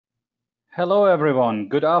Hello everyone,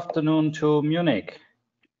 good afternoon to Munich.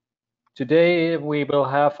 Today we will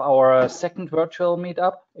have our second virtual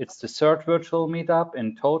meetup. It's the third virtual meetup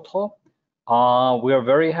in total. We are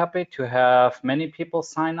very happy to have many people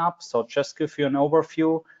sign up. So just give you an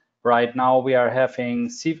overview. Right now we are having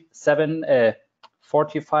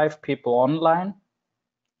 45 people online.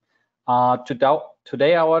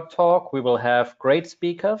 Today our talk, we will have great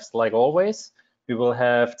speakers like always. We will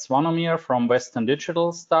have Zvonimir from Western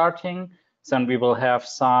Digital starting. Then we will have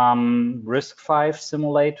some RISC-V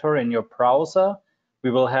simulator in your browser. We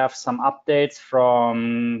will have some updates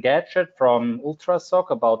from Gadget, from Ultrasoc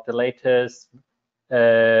about the latest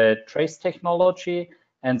trace technology.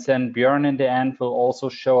 And then Björn in the end will also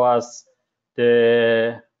show us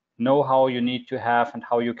the know-how you need to have and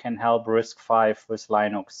how you can help RISC-V with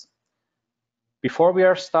Linux. Before we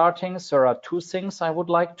are starting, there are two things I would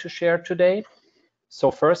like to share today. So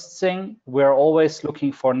first thing, we're always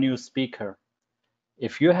looking for a new speaker.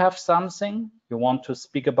 If you have something you want to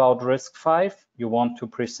speak about RISC-V, you want to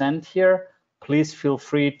present here, please feel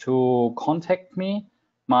free to contact me.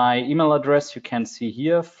 My email address you can see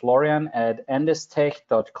here,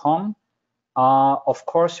 florian@endistech.com. Of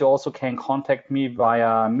course, you also can contact me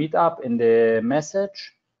via Meetup in the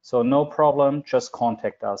message. So no problem, just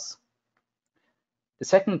contact us. The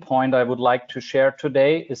second point I would like to share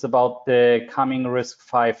today is about the coming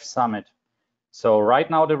RISC-V Summit. So right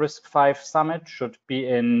now the RISC-V Summit should be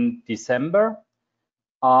in December.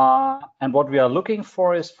 And what we are looking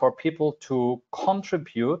for is for people to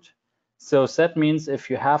contribute. So that means if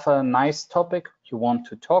you have a nice topic you want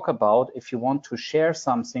to talk about, if you want to share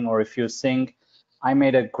something, or if you think I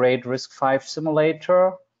made a great RISC-V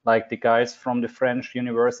simulator, like the guys from the French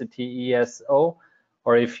University ESEO,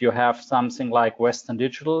 or if you have something like Western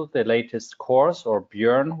Digital, the latest course, or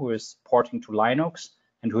Björn, who is porting to Linux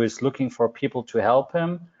and who is looking for people to help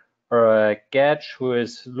him, or Gadge, who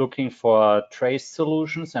is looking for trace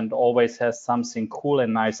solutions and always has something cool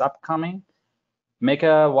and nice upcoming, make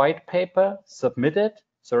a white paper, submit it.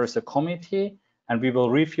 There is a committee and we will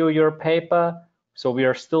review your paper. So we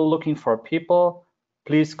are still looking for people.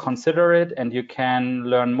 Please consider it, and you can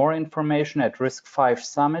learn more information at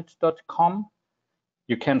risc5summit.com.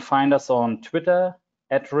 You can find us on Twitter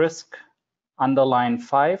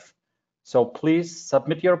 @risk_5. So please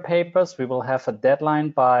submit your papers. We will have a deadline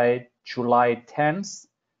by July 10th.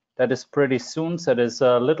 That is pretty soon. That is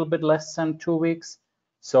a little bit less than 2 weeks.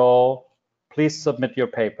 So please submit your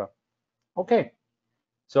paper. Okay.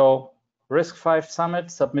 So RISC-V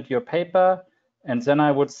Summit, submit your paper. And then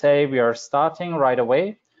I would say we are starting right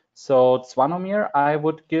away. So Zvonimir, I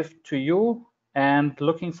would give to you, and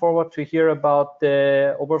looking forward to hear about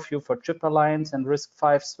the overview for Chip Alliance and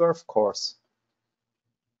RISC-V SweRV course.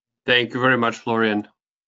 Thank you very much, Florian.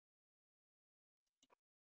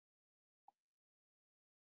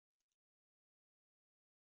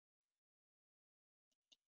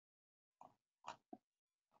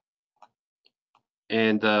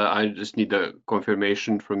 And I just need a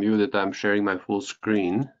confirmation from you that I'm sharing my full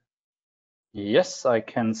screen. Yes, I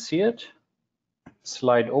can see it.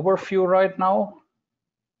 Slide overview right now.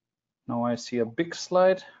 Now I see a big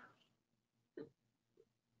slide.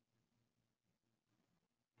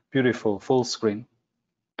 Beautiful, full screen.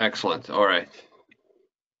 Excellent. All right.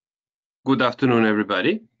 Good afternoon,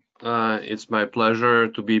 everybody. It's my pleasure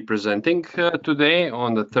to be presenting today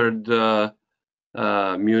on the third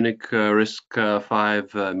Munich RISC-V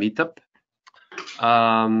meetup.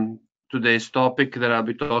 Today's topic that I'll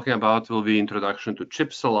be talking about will be Introduction to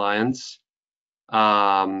Chips Alliance.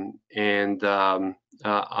 After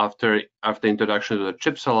introduction to the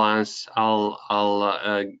Chips Alliance, I'll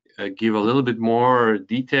give a little bit more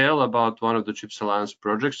detail about one of the Chips Alliance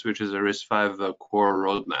projects, which is a RISC-V core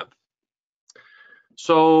roadmap.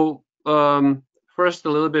 So first, a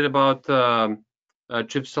little bit about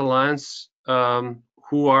Chips Alliance.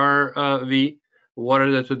 Who are we? What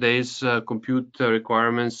are today's compute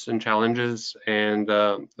requirements and challenges, and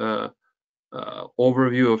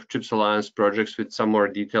overview of Chips Alliance projects with some more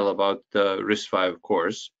detail about the RISC-V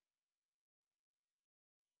course.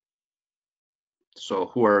 So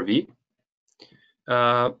who are we?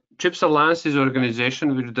 Chips Alliance is an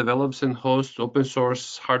organization which develops and hosts open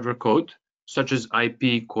source hardware code, such as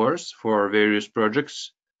IP cores for various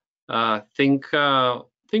projects. Think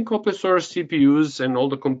open source CPUs and all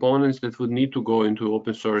the components that would need to go into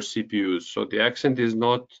open source CPUs. So the accent is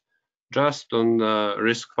not just on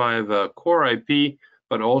RISC-V core IP,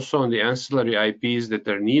 but also on the ancillary IPs that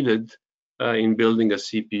are needed in building a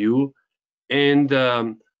CPU, and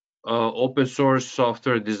open source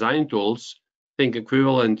software design tools, think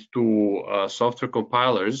equivalent to software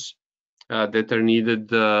compilers, that are needed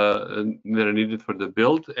for the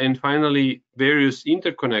build, and finally various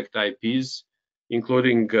interconnect IPs,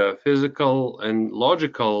 including physical and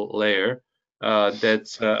logical layer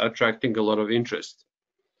that's attracting a lot of interest.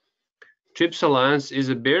 CHIPS Alliance is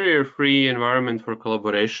a barrier-free environment for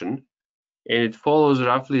collaboration, and it follows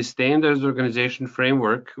roughly standards organization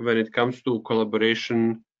framework when it comes to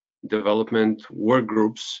collaboration, development, work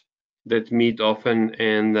groups that meet often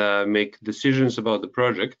and make decisions about the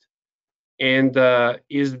project, and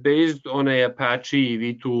is based on a Apache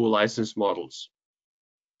v2 license models.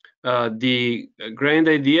 The grand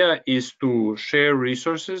idea is to share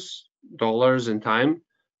resources, dollars and time,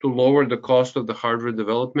 to lower the cost of the hardware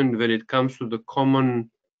development when it comes to the common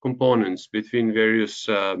components between various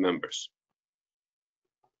members.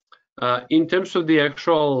 In terms of the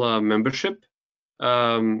actual membership,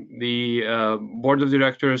 the board of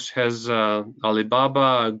directors has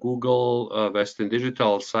Alibaba, Google, Western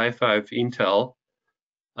Digital, Sci5, Intel,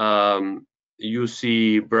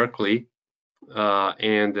 UC Berkeley,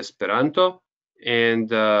 and Esperanto, and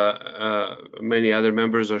many other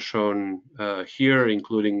members are shown here,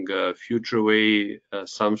 including FutureWay,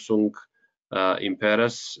 Samsung,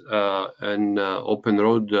 Imperas, and Open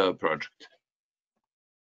Road project.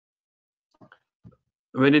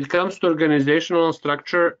 When it comes to organizational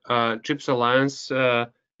structure, CHIPS Alliance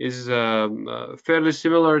is fairly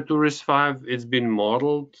similar to RISC-V. It's been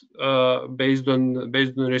modeled based on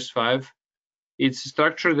RISC-V. It's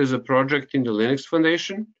structured as a project in the Linux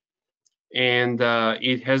Foundation, and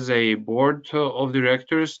it has a board of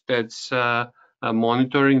directors that's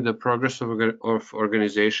monitoring the progress of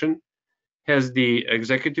organization. Has the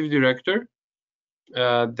executive director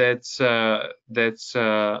that's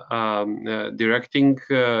directing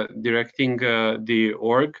the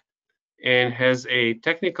org, and has a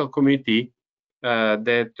technical committee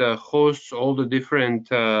that hosts all the different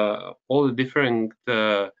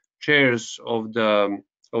chairs of the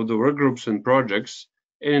work groups and projects,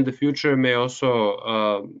 and in the future may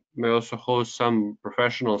also host some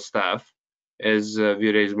professional staff as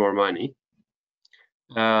we raise more money.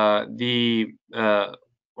 The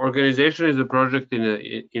organization is a project in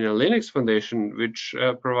a Linux Foundation, which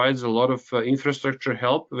provides a lot of infrastructure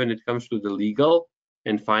help when it comes to the legal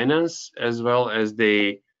and finance, as well as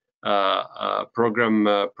the program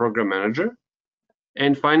manager.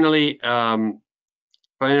 And finally,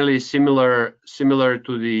 similar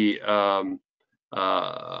to the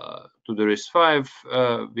RISC-V,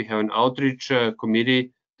 we have an outreach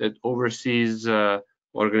committee that oversees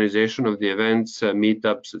organization of the events,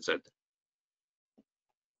 meetups, etc.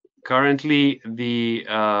 Currently, the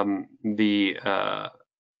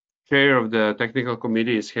chair of the technical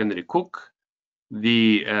committee is Henry Cook.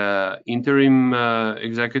 The interim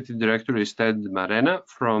executive director is Ted Marena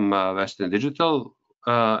from Western Digital,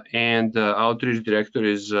 and the outreach director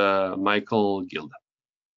is Michael Gilda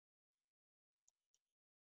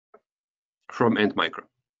from Antmicro.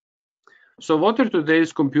 So what are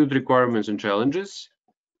today's compute requirements and challenges?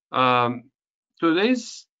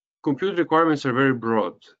 Today's compute requirements are very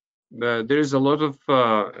broad. There is a lot of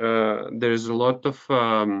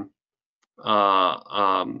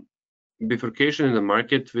bifurcation in the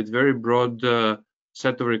market with very broad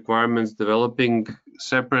set of requirements developing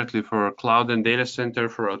separately for cloud and data center,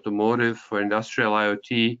 for automotive, for industrial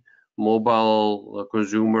IoT, mobile,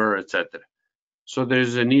 consumer, etc. So there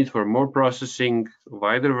is a need for more processing,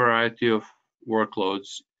 wider variety of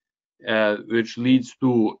workloads, which leads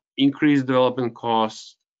to increased development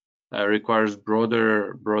costs, requires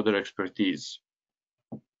broader expertise.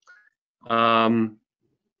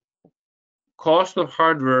 Cost of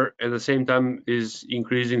hardware at the same time is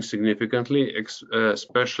increasing significantly,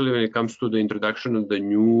 especially when it comes to the introduction of the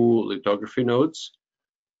new lithography nodes.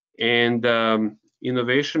 And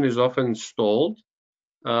innovation is often stalled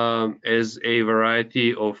as a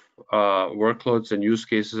variety of workloads and use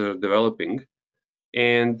cases are developing.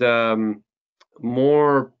 And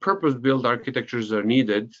more purpose-built architectures are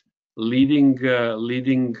needed, leading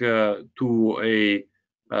to a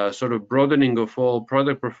sort of broadening of all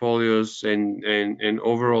product portfolios and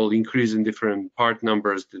overall increase in different part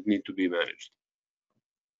numbers that need to be managed.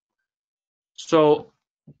 So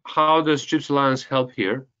how does CHIPS Alliance help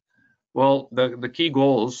here? Well, the key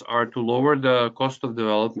goals are to lower the cost of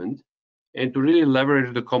development and to really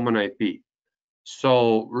leverage the common IP.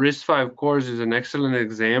 So RISC-V cores is an excellent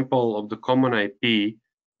example of the common IP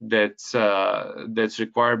that's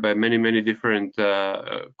required by many different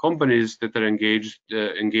companies that are engaged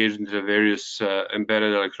in the various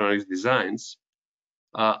embedded electronics designs.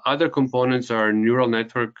 Other components are neural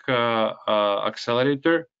network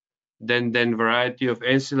accelerator then variety of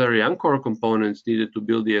ancillary Encore components needed to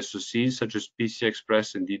build the SoCs, such as PCI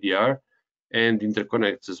Express and DDR, and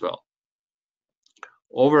interconnects as well.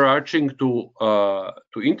 Overarching to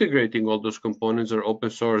integrating all those components are open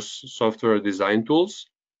source software design tools,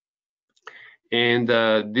 and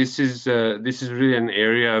this is really an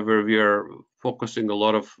area where we are focusing a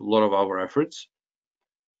lot of our efforts.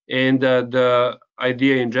 And the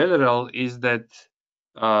idea in general is that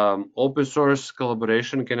open source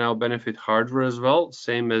collaboration can now benefit hardware as well,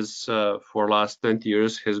 same as for last 20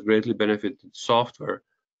 years has greatly benefited software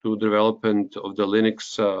to development of the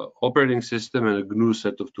Linux operating system and a GNU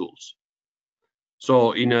set of tools.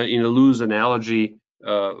 So in a loose analogy,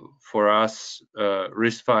 for us,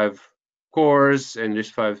 RISC-V cores and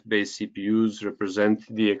RISC-V based CPUs represent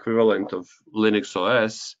the equivalent of Linux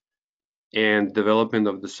OS, and development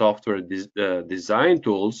of the software design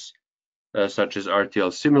tools such as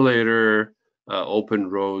RTL simulator, open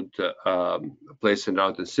road, place and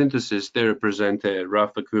route and synthesis, they represent a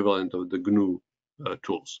rough equivalent of the GNU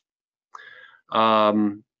tools.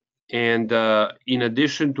 And in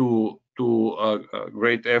addition to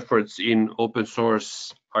great efforts in open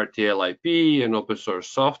source RTL IP and open source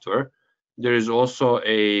software, there is also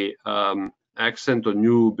a accent on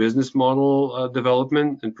new business model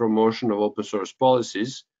development and promotion of open source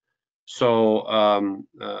policies. So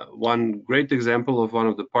one great example of one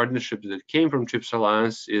of the partnerships that came from CHIPS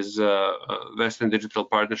Alliance is Western Digital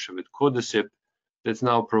partnership with Codesip that's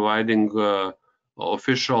now providing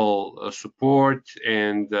official support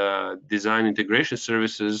and design integration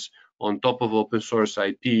services on top of open source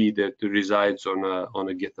IP that resides on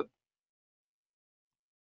a GitHub.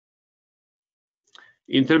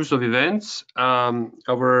 In terms of events,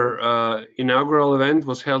 our inaugural event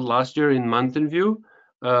was held last year in Mountain View,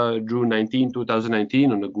 June 19,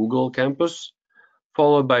 2019, on the Google campus,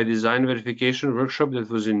 followed by design verification workshop that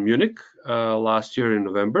was in Munich last year in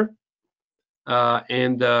November,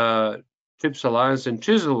 and CHIPS Alliance and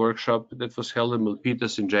Chisel workshop that was held in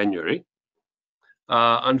Milpitas in January.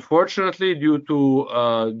 Unfortunately, due to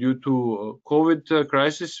COVID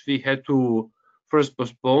crisis, we had to first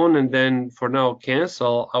postpone and then for now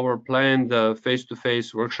cancel our planned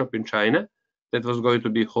face-to-face workshop in China that was going to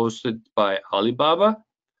be hosted by Alibaba.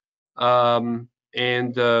 And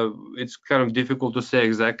it's kind of difficult to say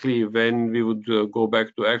exactly when we would go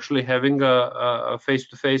back to actually having a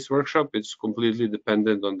face-to-face workshop. It's completely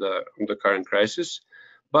dependent on the current crisis.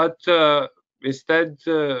 But instead,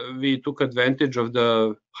 we took advantage of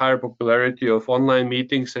the higher popularity of online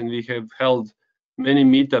meetings, and we have held many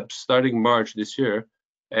meetups starting March this year.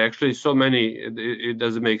 Actually, so many, it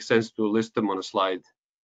doesn't make sense to list them on a slide.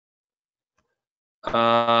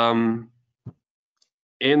 And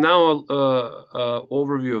now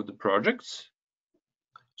overview of the projects.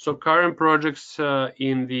 So current projects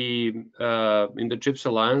in the CHIPS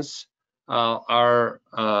Alliance are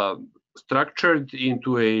structured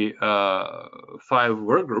into 5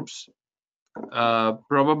 work groups.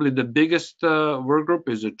 Probably the biggest work group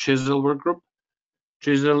is a Chisel work group.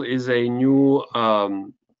 Chisel is a new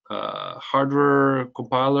hardware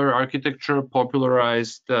compiler architecture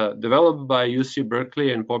popularized, developed by UC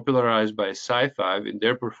Berkeley and popularized by Sci-Fi in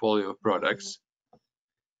their portfolio of products.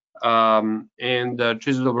 And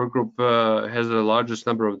Chisel work group has the largest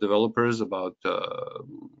number of developers, about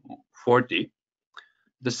 40.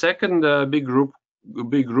 The second big group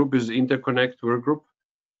is Interconnect work group.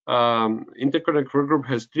 Interconnect work group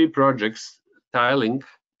has 3 projects: TileLink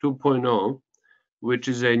 2.0, which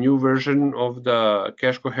is a new version of the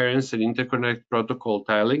cache coherence and interconnect protocol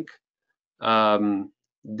TileLink.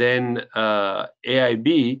 Then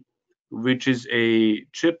AIB, which is a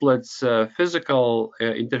chiplets physical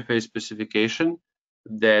interface specification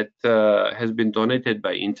that has been donated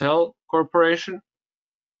by Intel Corporation.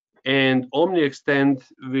 And OmniExtend,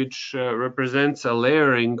 which represents a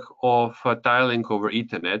layering of TileLink over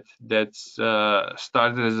Ethernet that's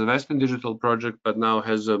started as a Western Digital project, but now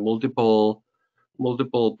has multiple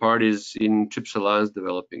parties in CHIPS Alliance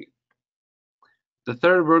developing it. The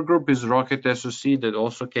third work group is Rocket SoC that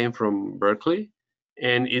also came from Berkeley,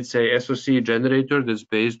 and it's a SoC generator that's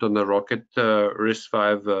based on the Rocket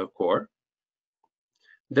RISC-V core.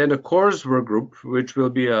 Then a cores work group, which will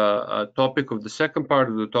be a topic of the second part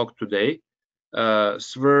of the talk today.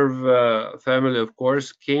 SweRV family of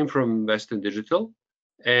cores came from Western Digital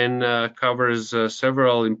and covers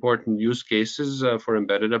several important use cases for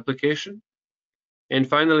embedded application. And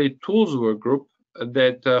finally, tools work group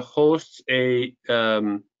that hosts a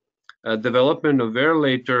development of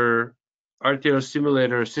Verilator RTL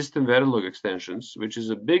simulator system Verilog extensions, which is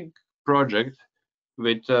a big project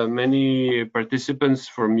with many participants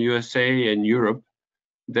from USA and Europe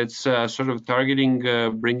that's sort of targeting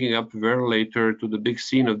bringing up Verilator to the big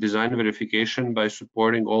scene of design verification by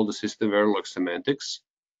supporting all the system Verilog semantics.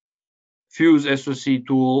 Fuse SoC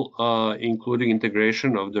tool, including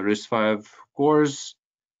integration of the RISC-V cores,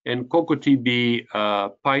 and CocoaDB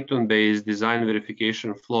Python-based design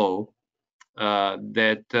verification flow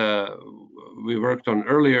that we worked on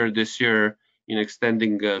earlier this year in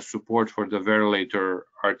extending support for the Verilator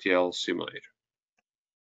RTL simulator.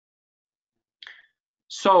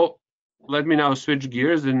 So let me now switch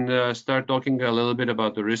gears and start talking a little bit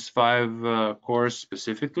about the RISC-V cores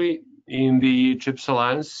specifically in the CHIPS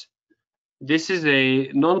Alliance. This is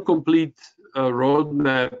a non-complete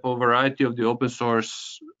roadmap of a variety of the open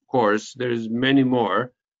source cores. There's many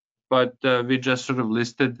more, but we just sort of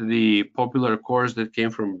listed the popular cores that came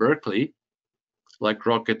from Berkeley, like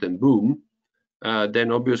Rocket and Boom.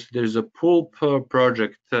 Then obviously there's a Pulp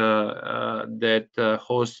project that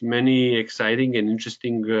hosts many exciting and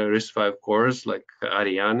interesting RISC-V cores like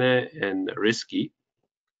Ariane and RISC-V.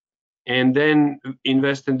 And then in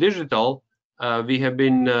Western Digital, we have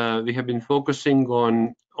been focusing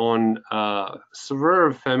on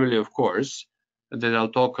SweRV family of cores that I'll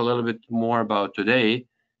talk a little bit more about today,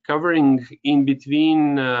 covering in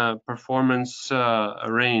between performance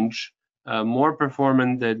range, more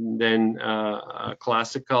performant than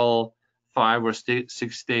classical 5 or 6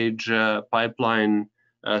 stage pipeline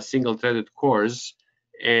single-threaded cores,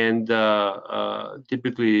 and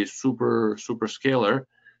typically super scalar,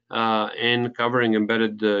 and covering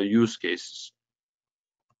embedded use cases.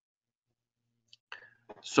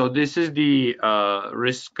 So this is the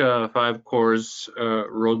RISC-V cores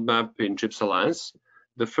roadmap in CHIPS Alliance.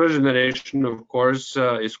 The first generation of cores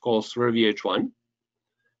is called SweRV H1,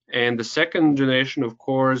 and the second generation of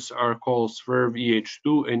cores are called SweRV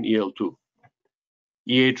EH2 and EL2.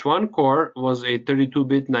 EH1 core was a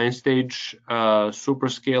 32-bit 9-stage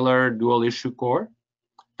superscalar dual-issue core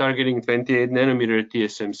targeting 28 nanometer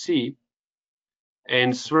TSMC,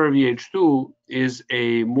 and SweRV H2 is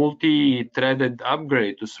a multi-threaded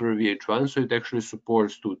upgrade to SweRV H1, so it actually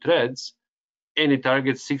supports 2 threads, and it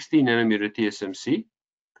targets 16 nanometer TSMC.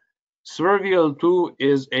 SweRV L2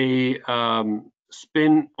 is a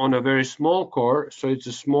spin on a very small core, so it's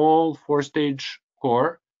a small 4-stage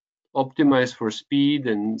core optimized for speed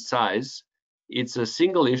and size. It's a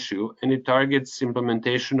single issue, and it targets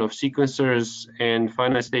implementation of sequencers and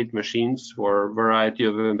finite state machines for a variety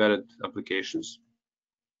of embedded applications.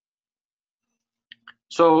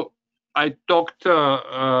 So I talked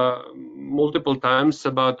multiple times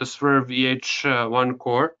about the SweRV EH1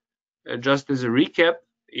 core. Just as a recap,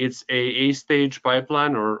 it's a 8-stage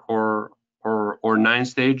pipeline or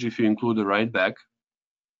 9-stage if you include the write back.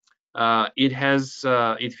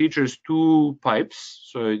 It features 2 pipes,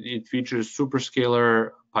 so it features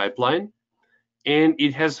superscalar pipeline, and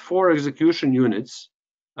it has 4 execution units.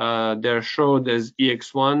 They're showed as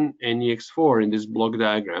EX1 and EX4 in this block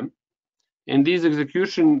diagram. And these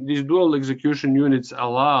dual execution units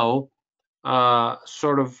allow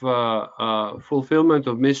fulfillment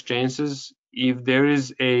of missed chances if there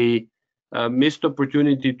is a missed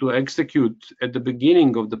opportunity to execute at the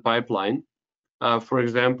beginning of the pipeline. For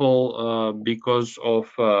example, because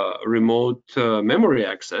of remote memory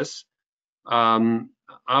access,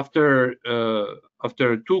 after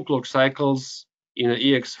 2 clock cycles in an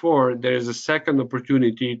EX4, there is a second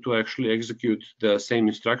opportunity to actually execute the same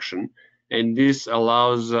instruction, and this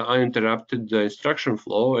allows uninterrupted instruction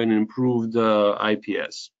flow and improved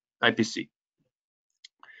IPC.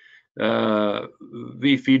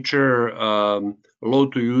 We feature low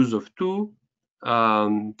to use of 2.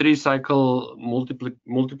 3-cycle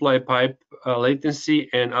multiply pipe latency,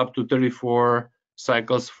 and up to 34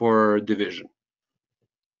 cycles for division.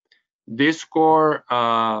 This core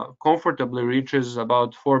comfortably reaches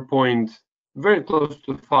about very close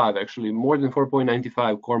to 5, actually more than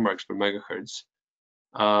 4.95 core marks per megahertz,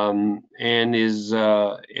 and is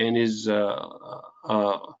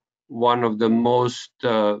one of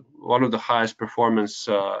the highest performance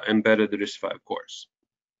embedded RISC-V cores.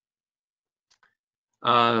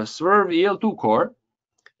 SweRV EL2 core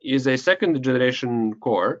is a 2nd generation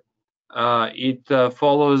core. It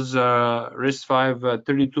follows RISC-V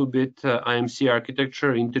 32-bit IMC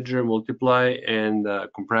architecture, integer, multiply, and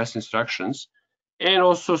compress instructions, and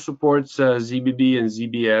also supports ZBB and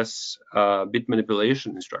ZBS bit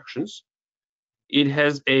manipulation instructions. It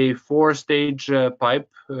has a 4-stage pipe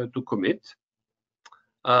to commit.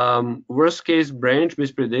 Worst case branch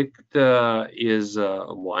mispredict is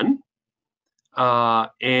 1.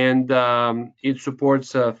 And it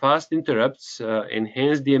supports fast interrupts,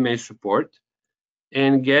 enhanced DMA support,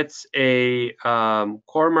 and gets a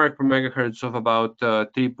core mark per megahertz of about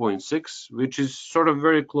 3.6, which is sort of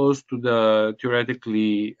very close to the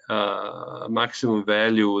theoretically maximum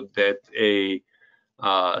value that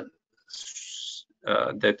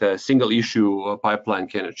a single issue pipeline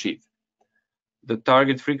can achieve. The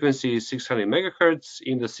target frequency is 600 megahertz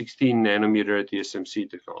in the 16 nanometer TSMC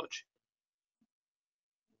technology.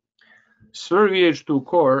 SweRV H2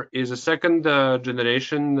 core is a second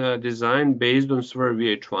generation design based on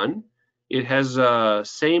SweRV H1. It has the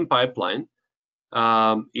same pipeline.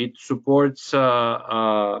 It supports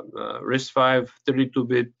RISC-V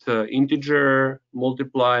 32-bit integer,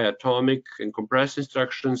 multiply, atomic, and compress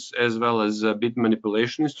instructions, as well as bit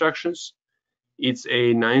manipulation instructions. It's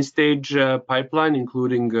a 9-stage pipeline,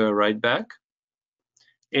 including write back.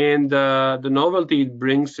 And the novelty it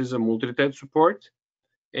brings is a multi-thread support.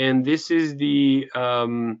 And this is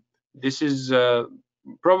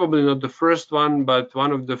probably not the first one, but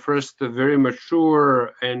one of the first very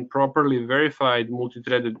mature and properly verified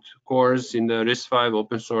multi-threaded cores in the RISC-V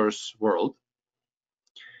open source world.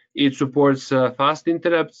 It supports fast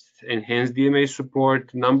interrupts, enhanced DMA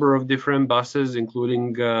support, number of different buses,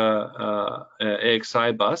 including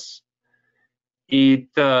AXI bus. It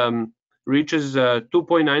reaches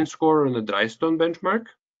 2.9 score on the Drystone benchmark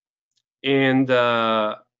and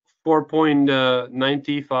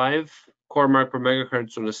 4.95 core mark per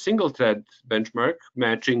megahertz on a single thread benchmark,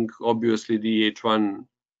 matching obviously the H1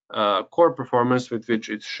 core performance with which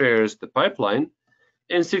it shares the pipeline,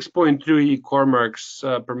 and 6.3 core marks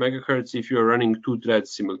per megahertz if you're running 2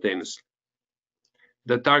 threads simultaneously.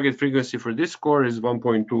 The target frequency for this core is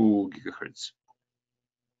 1.2 gigahertz.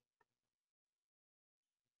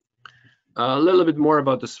 A little bit more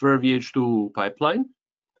about the SweRV H2 pipeline.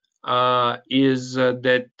 Is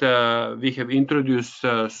that we have introduced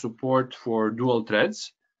support for dual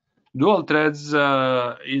threads. Dual threads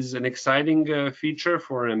is an exciting feature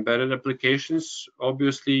for embedded applications.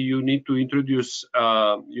 Obviously, you need to introduce,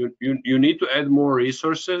 you need to add more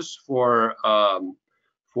resources for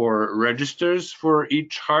registers for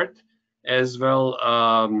each heart, as well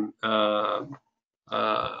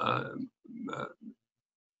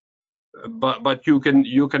but you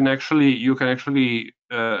can actually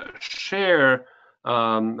share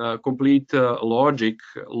complete logic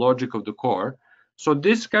of the core. So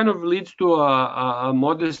this kind of leads to a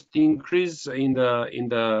modest increase in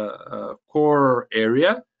the core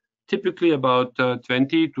area, typically about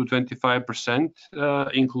 20 to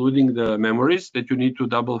 25%, including the memories that you need to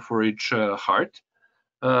double for each heart.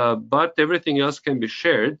 But everything else can be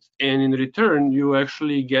shared, and in return you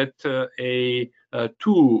actually get two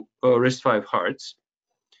RISC-V hearts.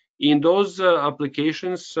 In those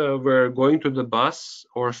applications where going to the bus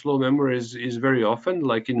or slow memories is very often,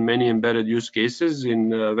 like in many embedded use cases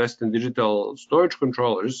in Western digital storage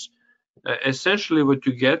controllers, essentially what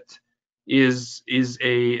you get is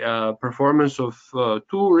a performance of 2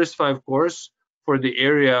 RISC-V cores for the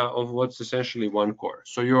area of what's essentially 1 core.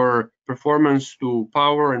 So your performance to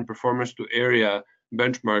power and performance to area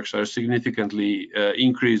benchmarks are significantly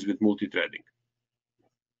increased with multi-threading.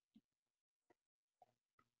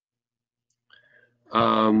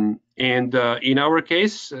 In our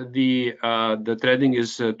case, the threading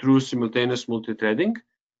is true simultaneous multi-threading,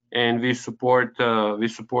 and we support 2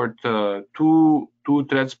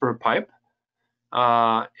 threads per pipe,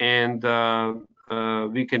 and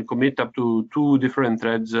we can commit up to 2 different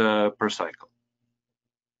threads per cycle.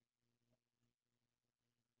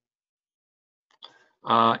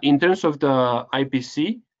 In terms of the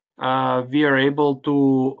IPC, we are able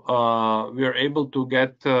to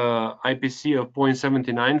get IPC of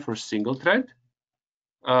 0.79 for single thread,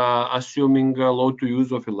 assuming a load to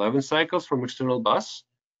use of 11 cycles from external bus,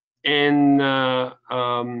 and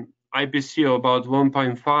IPC of about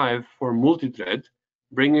 1.5 for multi-thread,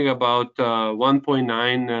 bringing about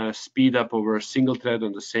 1.9 speed up over a single thread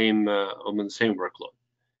on the same workload.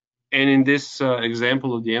 And in this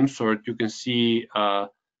example of the M sort, you can see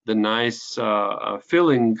the nice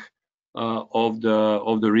filling of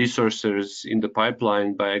the resources in the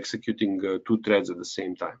pipeline by executing 2 threads at the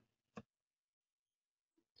same time.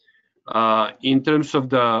 In terms of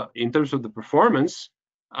the performance,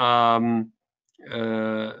 as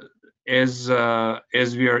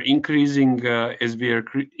we are increasing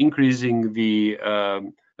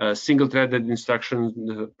the single-threaded instructions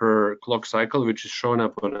per clock cycle, which is shown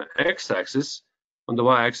up on the x-axis. On the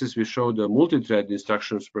y-axis, we show the multi-thread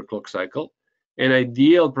instructions per clock cycle. And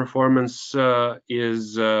ideal performance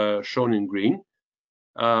is shown in green,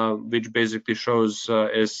 which basically shows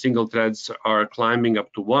as single threads are climbing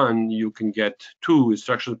up to 1, you can get 2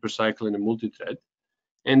 instructions per cycle in a multi-thread.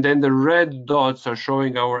 and then the red dots are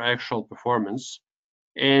showing our actual performance.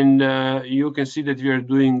 And you can see that we are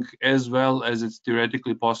doing as well as it's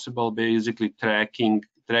theoretically possible, basically tracking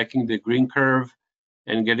the green curve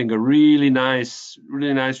and getting a really nice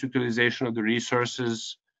utilization of the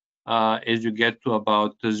resources as you get to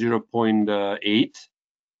about 0.8,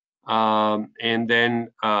 and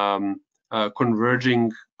then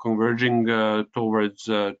converging towards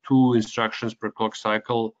 2 instructions per clock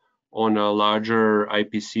cycle on larger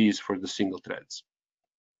IPCs for the single threads.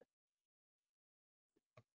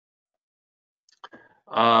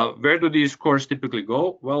 Where do these cores typically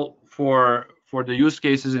go? Well, for the use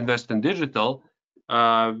cases in Western Digital,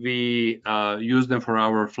 we use them for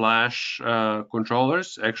our flash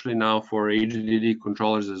controllers, actually now for HDD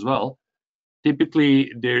controllers as well.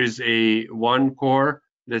 Typically, there is one core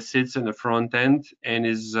that sits in the front end and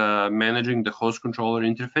is managing the host controller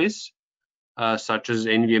interface, such as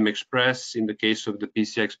NVMe Express in the case of the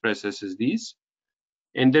PCI Express SSDs.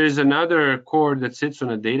 And there is another core that sits on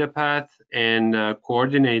a data path and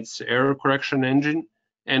coordinates error correction engine,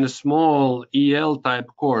 and a small EL type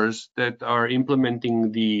cores that are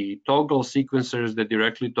implementing the toggle sequencers that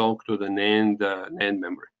directly talk to the NAND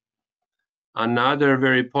memory. Another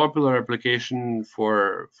very popular application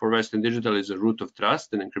for Western Digital is a root of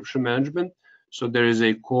trust and encryption management. So there is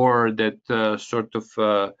a core that sort of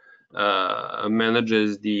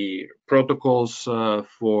manages the protocols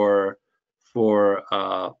for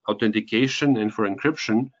authentication and for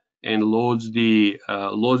encryption, and loads the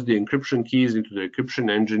encryption keys into the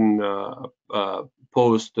encryption engine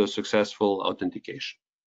post successful authentication.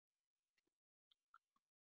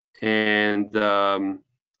 And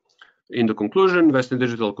in the conclusion, Western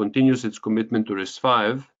Digital continues its commitment to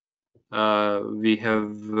RISC-V. We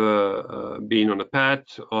have been on a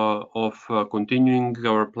path of continuing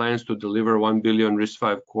our plans to deliver 1 billion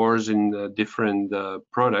RISC-V cores in different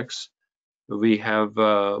products. We have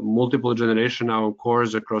multiple generation now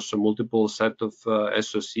cores across a multiple set of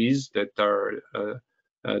SoCs that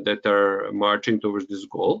are marching towards this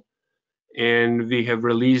goal. And we have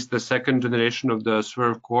released the second generation of the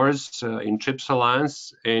SweRV cores in Chips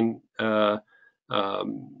Alliance, and we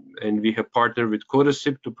have partnered with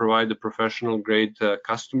Codasip to provide the professional grade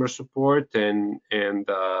customer support and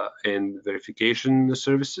verification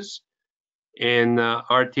services. And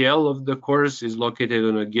RTL of the course is located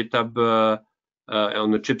on a GitHub,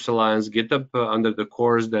 on the Chips Alliance GitHub under the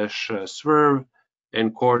cores-SweRV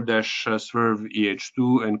and core-SweRV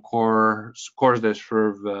EH2 and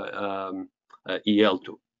cores-SweRV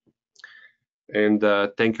EL2. And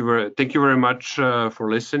thank you very much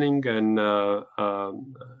for listening, and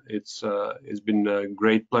it's been a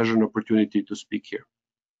great pleasure and opportunity to speak here.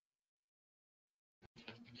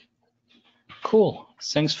 Cool.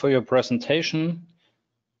 Thanks for your presentation.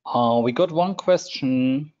 We got one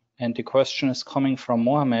question, and the question is coming from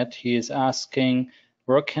Mohammed. He is asking,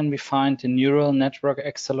 where can we find the neural network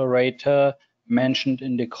accelerator mentioned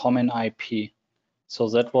in the common IP? So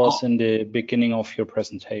that was in the beginning of your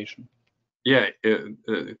presentation. Yeah,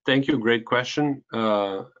 thank you. Great question.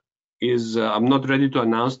 I'm not ready to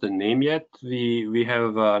announce the name yet. We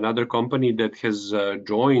have another company that has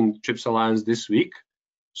joined Chips Alliance this week.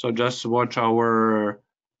 So just watch our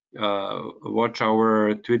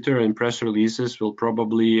Twitter and press releases. We'll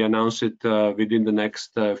probably announce it within the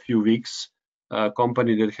next few weeks. A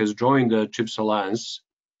company that has joined the Chips Alliance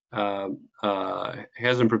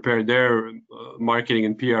hasn't prepared their marketing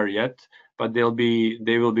and PR yet, but they will be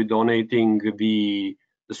donating the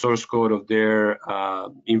source code of their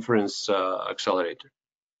inference accelerator.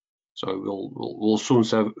 So we'll soon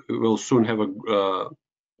have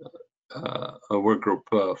a work group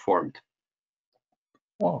formed.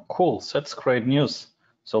 Oh, cool. That's great news.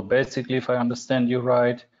 So basically, if I understand you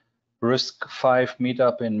right, RISC-V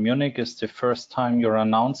Meetup in Munich is the first time you're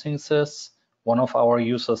announcing this. One of our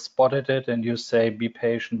users spotted it, and you say, be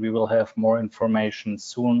patient, we will have more information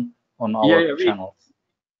soon on our channels.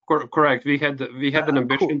 Correct. We had an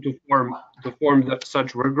ambition cool. to form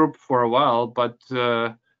such work group for a while, but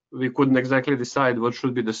we couldn't exactly decide what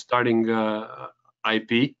should be the starting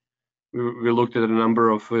IP. We looked at a number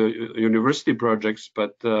of university projects,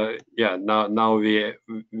 but yeah, now we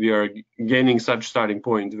are gaining such starting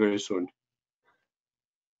point very soon.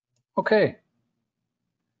 Okay,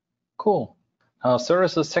 cool. There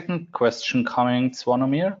is a second question coming,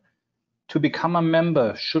 Zvonimir. To become a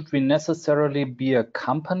member, should we necessarily be a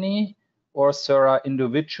company, or there are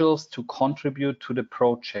individuals to contribute to the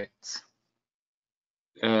projects?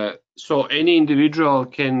 So any individual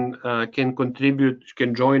can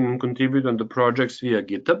join and contribute on the projects via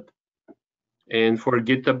GitHub. And for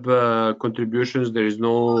GitHub contributions, there is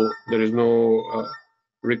no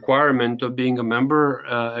requirement of being a member,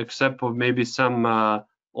 except for maybe some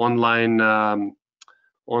online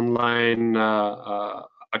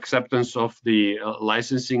acceptance of the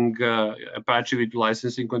licensing, Apache with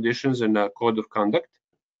licensing conditions and a code of conduct.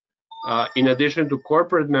 In addition to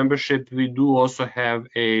corporate membership, we do also have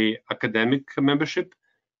a academic membership,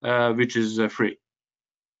 which is free.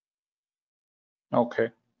 Okay.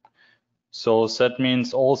 So that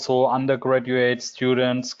means also undergraduate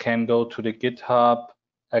students can go to the GitHub,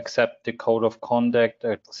 accept the code of conduct,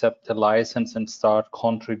 accept the license, and start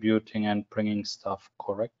contributing and bringing stuff,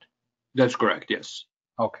 correct? That's correct, yes.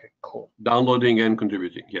 Okay, cool. Downloading and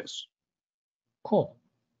contributing, yes. Cool.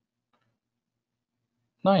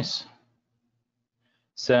 Nice.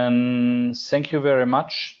 Then thank you very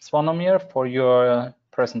much, Zvonimir, for your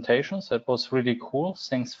presentations. That was really cool.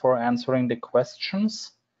 Thanks for answering the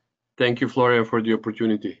questions. Thank you, Florian, for the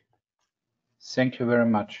opportunity. Thank you very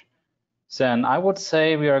much. Then I would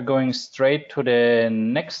say we are going straight to the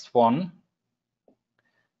next one.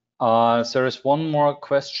 There is one more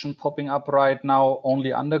question popping up right now,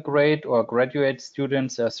 only undergrad or graduate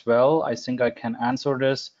students as well. I think I can answer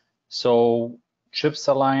this. So CHIPS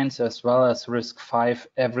Alliance as well as RISC-V,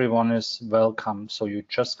 everyone is welcome. So you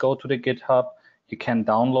just go to the GitHub, you can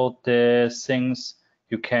download the things,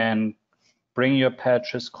 you can bring your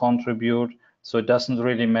patches, contribute. So it doesn't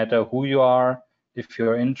really matter who you are. If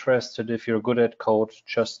you're interested, if you're good at code,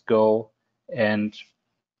 just go and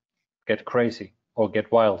get crazy or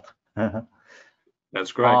get wild.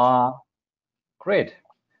 That's correct. Great.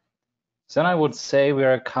 Then I would say we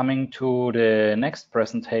are coming to the next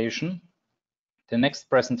presentation. The next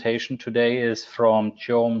presentation today is from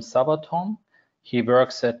Guillaume Savaton. He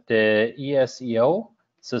works at the ESEO.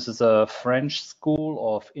 This is a French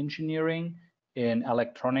school of engineering in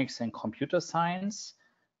electronics and computer science.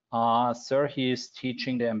 Sir, he is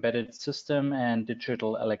teaching the embedded system and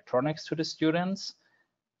digital electronics to the students.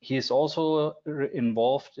 He is also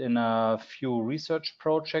involved in a few research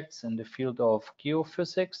projects in the field of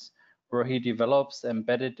geophysics, where he develops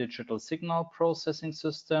embedded digital signal processing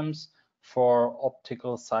systems for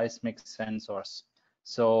optical seismic sensors.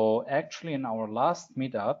 So actually in our last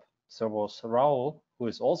meetup, there was Raul, who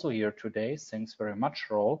is also here today. Thanks very much,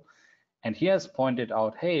 Raul. And he has pointed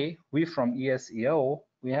out, hey, we from ESEO,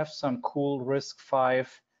 we have some cool RISC-V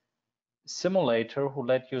simulator who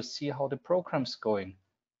let you see how the program's going.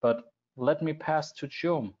 But let me pass to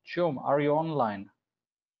Guillaume. Guillaume, are you online?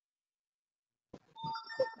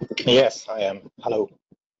 Yes, I am. Hello.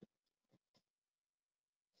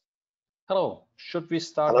 Hello. Should we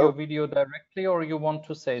start your video directly or you want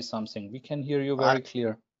to say something? We can hear you very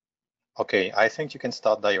clear. Okay, I think you can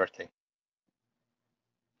start directly.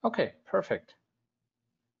 Okay, perfect.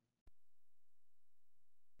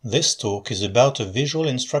 This talk is about a visual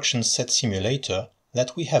instruction set simulator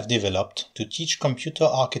that we have developed to teach computer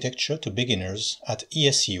architecture to beginners at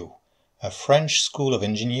ESEO, a French school of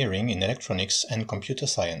engineering in electronics and computer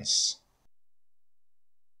science.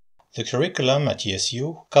 The curriculum at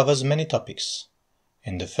ESEO covers many topics.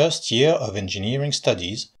 In the first year of engineering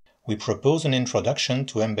studies, we propose an introduction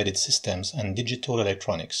to embedded systems and digital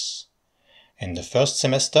electronics. In the first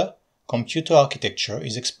semester, computer architecture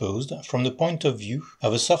is exposed from the point of view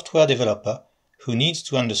of a software developer who needs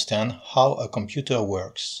to understand how a computer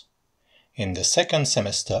works. In the second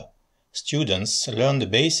semester, students learn the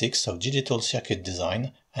basics of digital circuit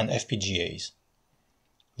design and FPGAs.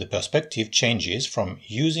 The perspective changes from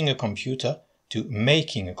using a computer to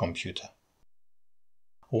making a computer.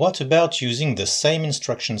 What about using the same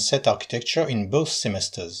instruction set architecture in both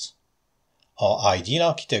semesters? Our ideal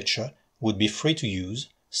architecture would be free to use,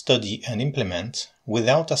 study and implement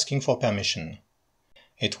without asking for permission.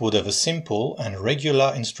 It would have a simple and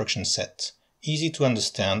regular instruction set, easy to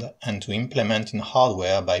understand and to implement in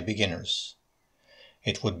hardware by beginners.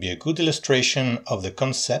 It would be a good illustration of the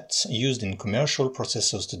concepts used in commercial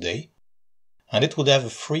processors today, and it would have a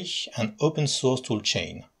free and open source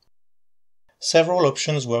toolchain. Several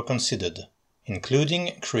options were considered,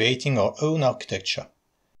 including creating our own architecture.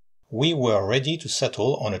 We were ready to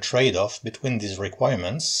settle on a trade-off between these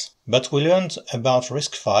requirements, but we learned about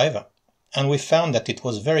RISC-V and we found that it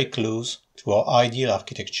was very close to our ideal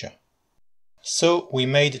architecture. So we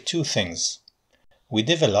made two things. We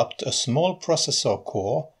developed a small processor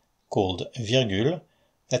core called Virgule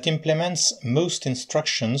that implements most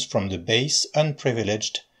instructions from the base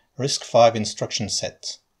unprivileged RISC-V instruction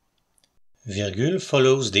set. Virgule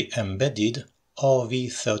follows the embedded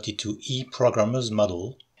RV32E programmer's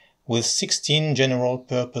model with 16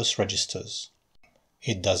 general-purpose registers.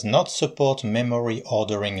 It does not support memory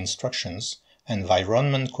ordering instructions,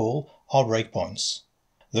 environment call, or breakpoints,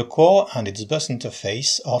 The core and its bus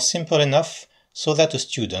interface are simple enough so that a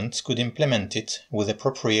student could implement it with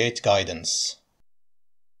appropriate guidance.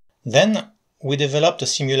 Then, we developed a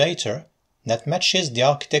simulator that matches the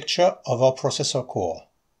architecture of our processor core.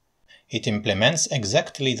 It implements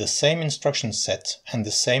exactly the same instruction set and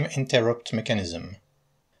the same interrupt mechanism.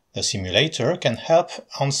 The simulator can help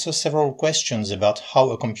answer several questions about how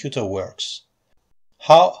a computer works.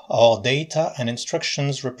 How are data and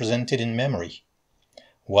instructions represented in memory?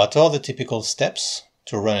 What are the typical steps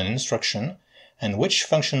to run an instruction, and which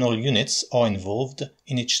functional units are involved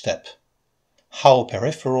in each step? How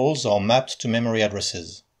peripherals are mapped to memory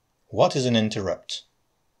addresses? What is an interrupt?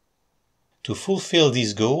 To fulfill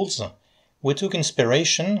these goals, we took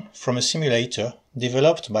inspiration from a simulator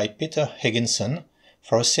developed by Peter Higginson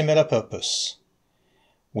for a similar purpose.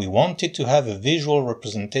 We wanted to have a visual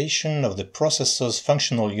representation of the processor's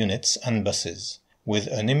functional units and buses, with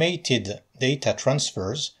animated data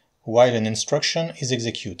transfers while an instruction is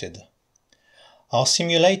executed. Our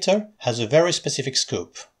simulator has a very specific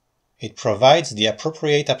scope. It provides the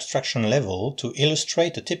appropriate abstraction level to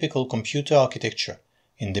illustrate a typical computer architecture,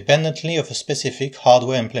 independently of a specific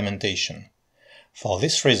hardware implementation. For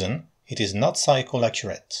this reason, it is not cycle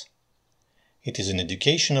accurate. It is an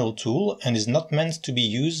educational tool and is not meant to be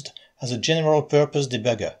used as a general-purpose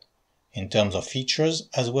debugger, in terms of features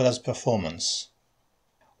as well as performance.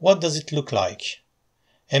 What does it look like?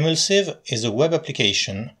 Emulsive is a web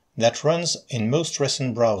application that runs in most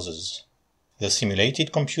recent browsers. The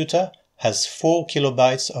simulated computer has 4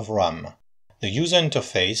 kilobytes of RAM. The user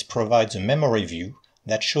interface provides a memory view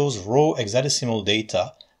that shows raw hexadecimal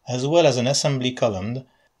data as well as an assembly column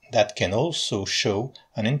that can also show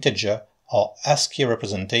an integer or ASCII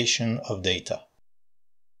representation of data.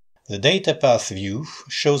 The data path view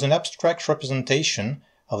shows an abstract representation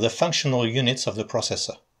of the functional units of the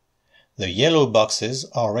processor. The yellow boxes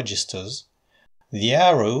are registers. The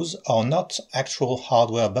arrows are not actual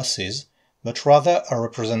hardware buses, but rather a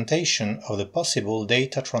representation of the possible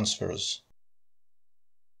data transfers.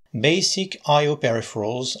 Basic I/O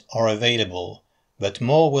peripherals are available, but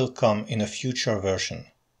more will come in a future version.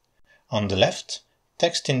 On the left,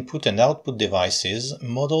 text input and output devices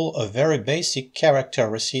model a very basic character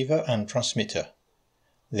receiver and transmitter.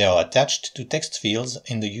 They are attached to text fields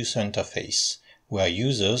in the user interface, where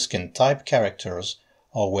users can type characters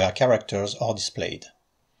or where characters are displayed.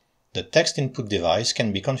 The text input device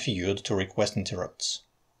can be configured to request interrupts.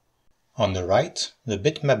 On the right, the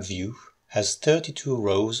bitmap view has 32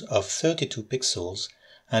 rows of 32 pixels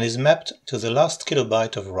and is mapped to the last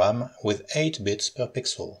kilobyte of RAM with 8 bits per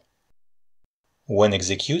pixel. When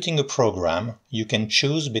executing a program, you can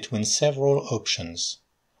choose between several options.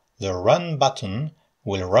 The Run button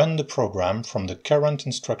will run the program from the current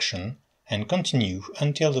instruction and continue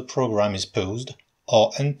until the program is paused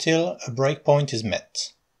or until a breakpoint is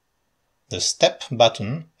met. The Step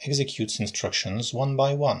button executes instructions one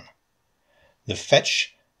by one. The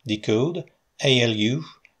Fetch, Decode, ALU,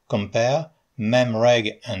 Compare,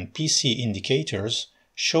 memreg and PC indicators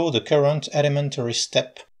show the current elementary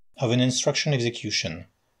step of an instruction execution,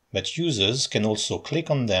 but users can also click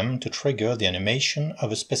on them to trigger the animation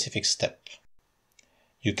of a specific step.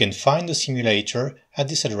 You can find the simulator at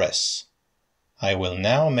this address. I will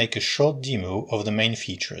now make a short demo of the main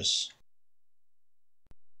features.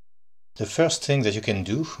 The first thing that you can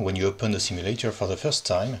do when you open the simulator for the first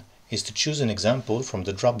time is to choose an example from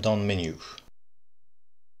the drop-down menu.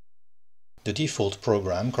 The default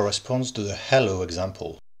program corresponds to the Hello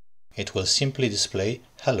example. It will simply display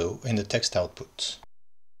Hello in the text output.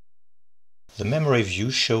 The memory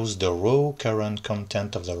view shows the raw current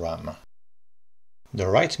content of the RAM. The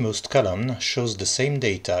rightmost column shows the same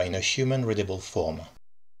data in a human-readable form.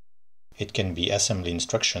 It can be assembly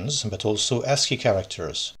instructions, but also ASCII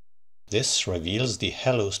characters. This reveals the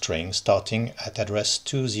hello string starting at address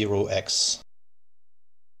 20x.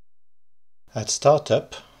 At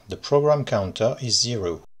startup, the program counter is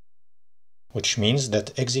 0, which means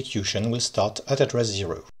that execution will start at address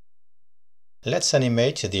 0. Let's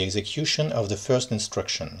animate the execution of the first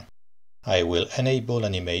instruction. I will enable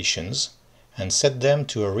animations and set them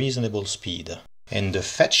to a reasonable speed. In the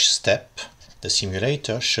fetch step, the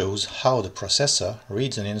simulator shows how the processor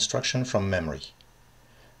reads an instruction from memory.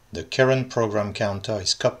 The current program counter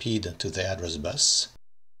is copied to the address bus.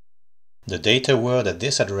 The data word at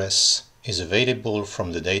this address is available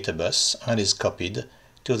from the data bus and is copied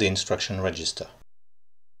to the instruction register.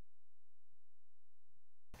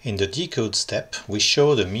 In the decode step, we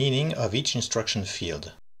show the meaning of each instruction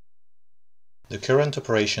field. The current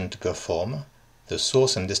operation to perform, the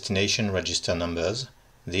source and destination register numbers,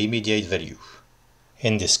 the immediate value.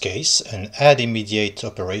 In this case, an add immediate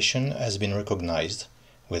operation has been recognized,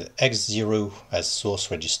 with x0 as source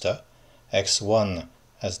register, x1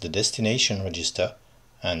 as the destination register,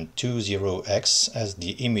 and 20x as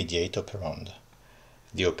the immediate operand.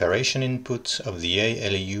 The operation input of the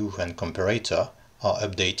ALU and comparator are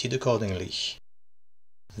updated accordingly.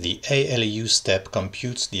 The ALU step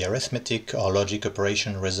computes the arithmetic or logic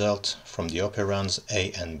operation result from the operands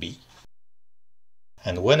A and B.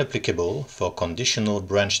 And when applicable, for conditional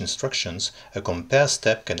branch instructions, a compare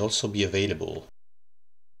step can also be available.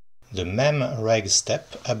 The memreg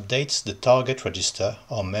step updates the target register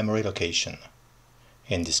or memory location.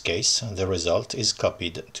 In this case, the result is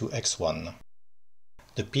copied to x1.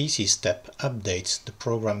 The PC step updates the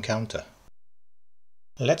program counter.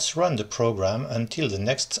 Let's run the program until the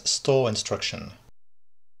next store instruction.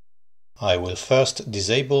 I will first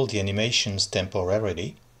disable the animations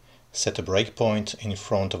temporarily, set a breakpoint in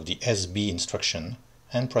front of the SB instruction,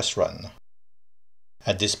 and press run.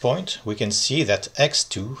 At this point, we can see that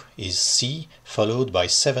x2 is C followed by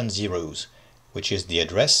 7 zeros, which is the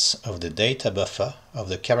address of the data buffer of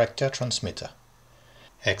the character transmitter.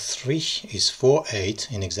 x3 is 48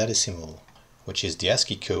 in hexadecimal, which is the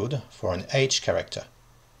ASCII code for an H character.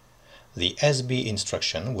 The SB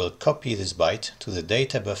instruction will copy this byte to the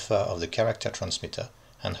data buffer of the character transmitter,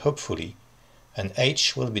 and hopefully an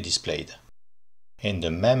H will be displayed. In the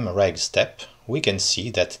memreg step, we can see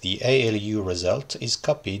that the ALU result is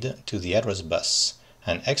copied to the address bus,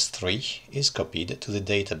 and x3 is copied to the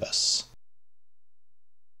data bus.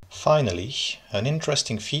 Finally, an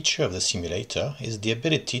interesting feature of the simulator is the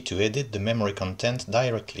ability to edit the memory content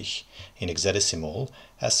directly in hexadecimal,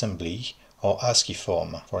 assembly, or ASCII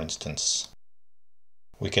form, for instance.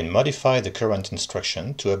 We can modify the current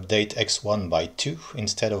instruction to update x1 by 2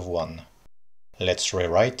 instead of 1. Let's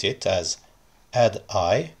rewrite it as add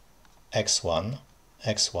I, x1,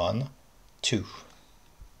 x1, 2.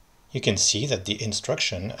 You can see that the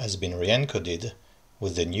instruction has been re-encoded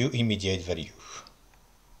with the new immediate value.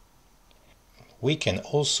 We can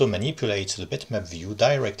also manipulate the bitmap view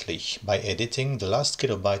directly by editing the last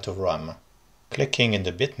kilobyte of RAM. Clicking in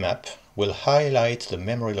the bitmap will highlight the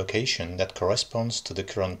memory location that corresponds to the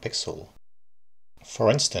current pixel. For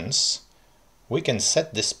instance, we can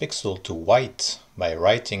set this pixel to white by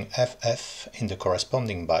writing FF in the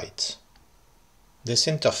corresponding byte. This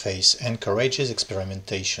interface encourages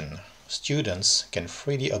experimentation. Students can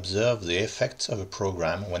freely observe the effects of a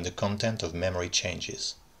program when the content of memory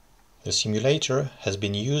changes. The simulator has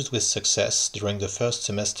been used with success during the first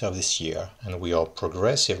semester of this year, and we are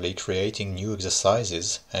progressively creating new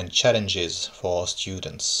exercises and challenges for our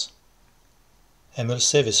students.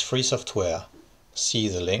 Emulsive is free software. See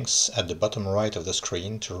the links at the bottom right of the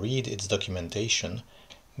screen to read its documentation,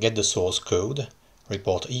 get the source code,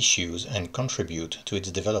 report issues, and contribute to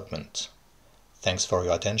its development. Thanks for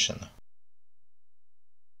your attention.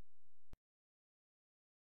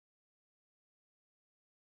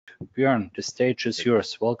 Björn, the stage is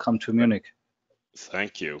yours. Welcome to Munich.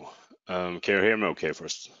 Thank you. Can you hear me okay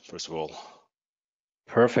first of all?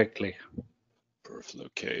 Perfectly. Perfect.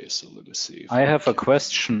 Okay, so let me see. I have a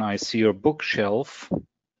question. I see your bookshelf.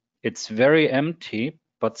 It's very empty,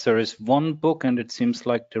 but there is one book and it seems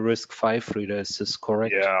like the RISC-V reader. Is this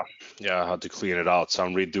correct? Yeah, I had to clean it out. So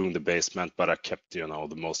I'm redoing the basement, but I kept, the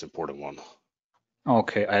most important one.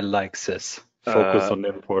 Okay, I like this. Focus on the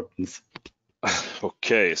importance.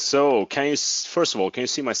 Okay, so first of all, can you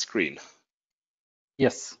see my screen?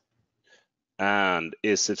 Yes. And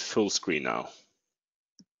is it full screen now?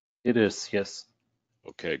 It is, yes.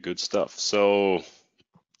 Okay, good stuff. So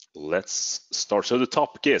let's start. So the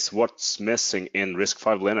topic is what's missing in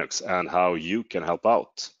RISC-V Linux and how you can help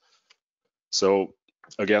out. So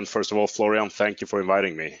again, first of all, Florian, thank you for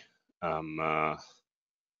inviting me.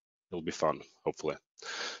 It'll be fun, hopefully.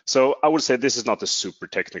 So I would say this is not a super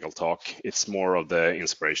technical talk. It's more of the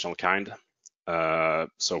inspirational kind.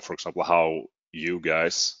 So for example, how you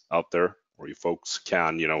guys out there or you folks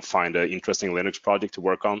can, find an interesting Linux project to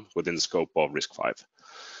work on within the scope of RISC-V.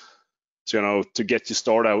 So, to get you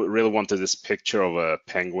started, I really wanted this picture of a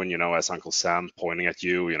penguin, as Uncle Sam pointing at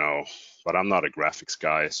you, but I'm not a graphics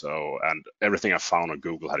guy. So, and everything I found on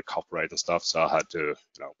Google had copyright and stuff. So I had to,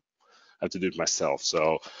 do it myself.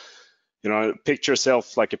 So, picture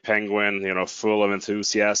yourself like a penguin, full of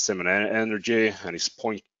enthusiasm and energy, and he's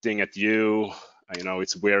pointing at you.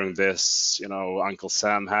 It's wearing this, Uncle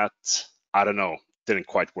Sam hat. I don't know, didn't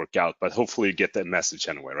quite work out, but hopefully you get that message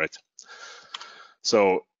anyway, right?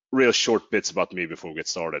 So real short bits about me before we get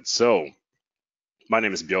started. So my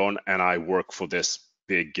name is Björn, and I work for this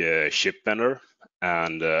big chip vendor,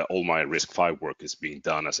 and all my RISC-V work is being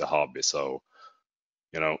done as a hobby. So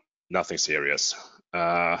nothing serious.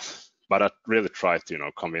 But I really tried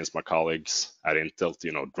to, convince my colleagues at Intel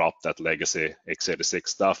to, drop that legacy x86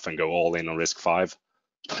 stuff and go all in on RISC-V.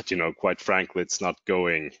 But, quite frankly, it's not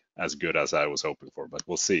going as good as I was hoping for, but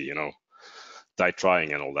we'll see, die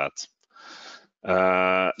trying and all that.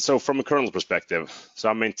 So from a kernel perspective, so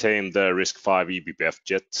I maintain the RISC-V eBPF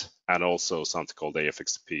JIT and also something called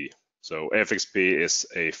AFXP. So AFXP is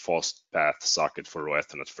a fast path socket for raw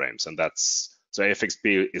Ethernet frames, and so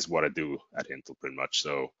AFXP is what I do at Intel pretty much.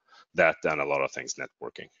 So that and a lot of things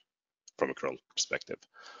networking from a kernel perspective.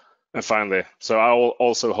 And finally, so I will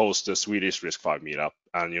also host a Swedish RISC-V meetup,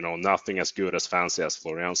 and nothing as good as fancy as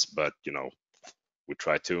Florian's, but we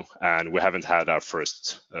try to. And we haven't had our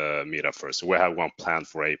first meetup first. So we have one planned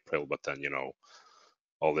for April, but then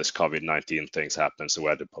all this COVID-19 things happen, so we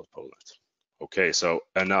had to postpone it. Okay, so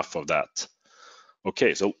enough of that.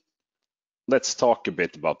 Okay, so let's talk a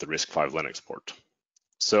bit about the RISC-V Linux port.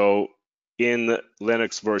 So in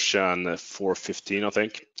Linux version 4.15, I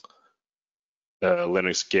think,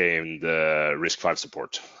 Linux gained RISC-V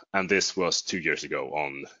support, and this was 2 years ago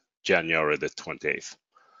on January the 28th.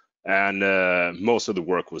 And most of the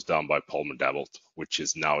work was done by Palmer Dabbled, which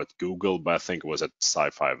is now at Google, but I think it was at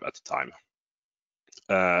Sci-Fi at the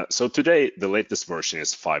time. So today, the latest version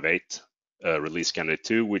is 5.8, release candidate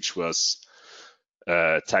 2, which was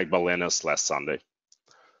tagged by Linus last Sunday.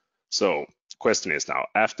 So question is now,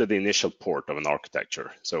 after the initial port of an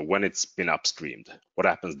architecture, so when it's been upstreamed, what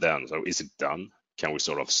happens then? So is it done? Can we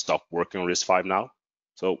sort of stop working on RISC-V now?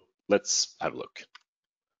 So let's have a look.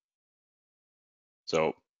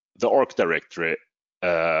 So the org directory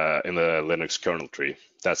in the Linux kernel tree,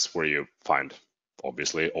 that's where you find,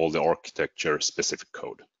 obviously, all the architecture specific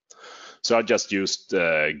code. So I just used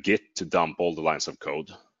Git to dump all the lines of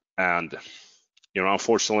code. And,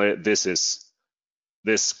 unfortunately,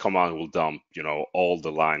 this command will dump, all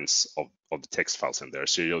the lines of the text files in there.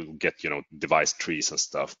 So you'll get, device trees and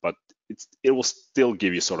stuff, but it will still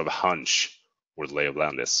give you sort of a hunch where the lay of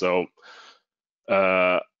land is. So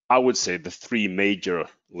I would say the three major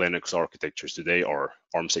Linux architectures today are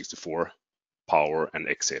ARM64, Power, and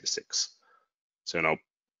x86. So,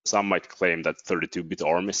 some might claim that 32-bit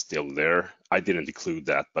ARM is still there. I didn't include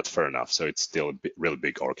that, but fair enough. So it's still a really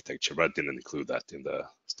big architecture, but I didn't include that in the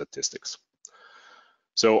statistics.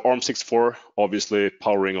 So ARM64, obviously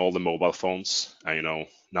powering all the mobile phones, and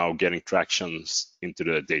now getting tractions into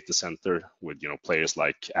the data center with players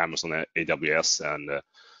like Amazon AWS and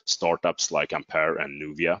startups like Ampere and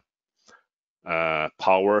Nuvia.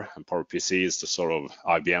 Power and PowerPC is the sort of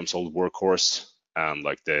IBM's old workhorse and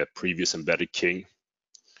like the previous embedded king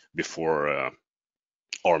before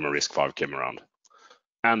ARM and RISC-V came around.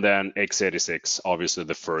 And then x86, obviously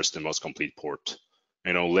the first and most complete port.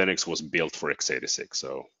 Linux was built for x86,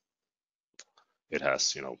 so it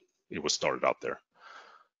has, it was started out there.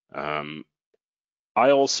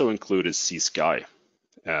 I also included C-Sky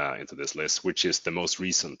into this list, which is the most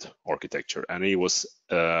recent architecture, and it was,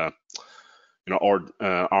 Arnd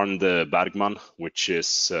Bergman, which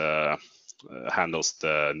is handles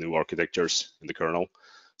the new architectures in the kernel,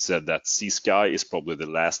 said that C-Sky is probably the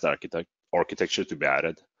last architecture to be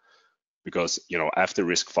added, because after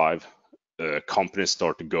RISC-V, companies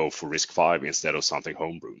start to go for RISC-V instead of something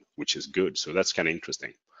homebrew, which is good. So that's kind of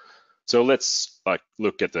interesting. So let's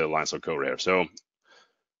look at the lines of code here. So,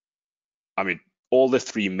 all the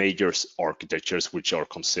three major architectures which are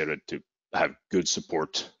considered to have good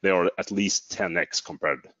support, they are at least 10x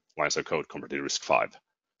lines of code compared to RISC-V.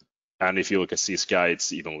 And if you look at C-Sky,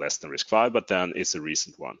 it's even less than RISC-V, but then it's a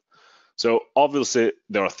recent one. So obviously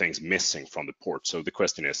there are things missing from the port. So the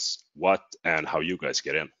question is what and how you guys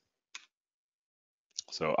get in.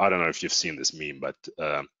 So I don't know if you've seen this meme, but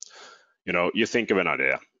you think of an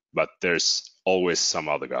idea, but there's always some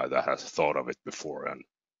other guy that has thought of it before. And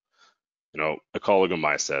a colleague of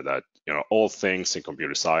mine said that all things in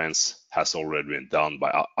computer science has already been done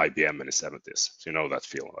by IBM in the 70s. So that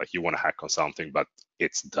feeling, like you want to hack on something, but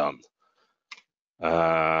it's done.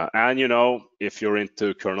 And if you're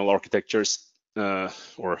into kernel architectures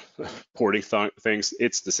or porting things,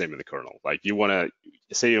 it's the same in the kernel. Like you want to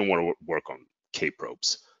say you want to work on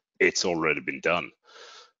K-probes, it's already been done.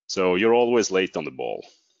 So you're always late on the ball,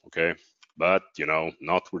 okay? But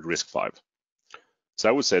not with RISC-V. So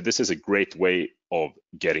I would say this is a great way of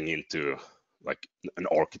getting into like an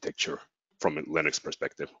architecture from a Linux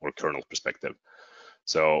perspective or kernel perspective.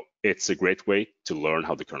 So it's a great way to learn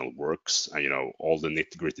how the kernel works and all the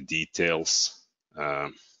nitty-gritty details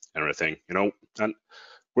and everything. And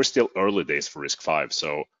we're still early days for RISC-V.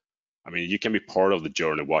 So you can be part of the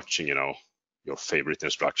journey watching your favorite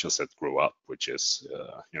instruction set grow up, which is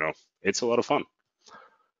it's a lot of fun.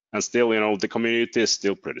 And still, you know, the community is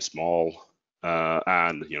still pretty small,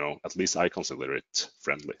 and you know, at least I consider it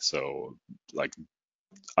friendly. So, like,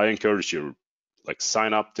 I encourage you, like,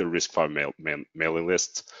 sign up to RISC-V mailing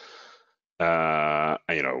list, and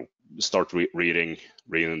you know, start reading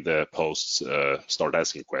the posts, start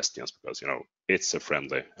asking questions, because you know it's a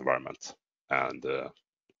friendly environment, and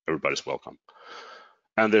everybody's welcome.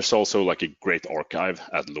 And there's also like a great archive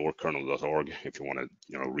at lowerkernel.org if you want to,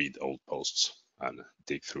 you know, read old posts and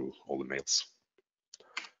dig through all the mails.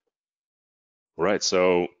 All right,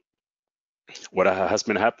 so what has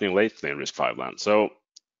been happening lately in RISC-V land? So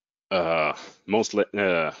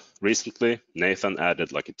recently, Nathan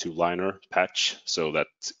added like a 2-liner patch so that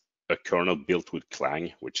a kernel built with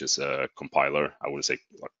Clang, which is a compiler, I wouldn't say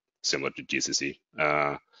like similar to GCC.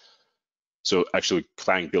 So actually,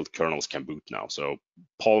 Clang-built kernels can boot now. So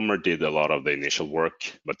Palmer did a lot of the initial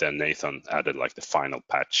work, but then Nathan added like the final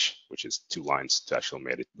patch, which is 2 lines to actually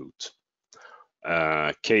make it boot.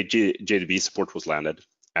 JDB support was landed,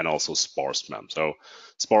 and also sparse mem. So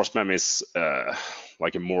sparse mem is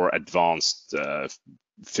like a more advanced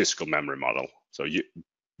physical memory model. So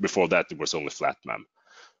before that, it was only flat mem.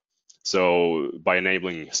 So by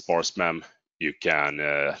enabling sparse mem, you can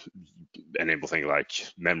enable things like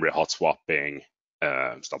memory hot swapping,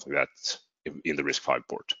 stuff like that in the RISC-V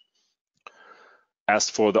port. As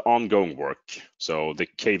for the ongoing work, so the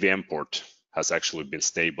KVM port has actually been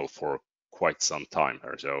stable for quite some time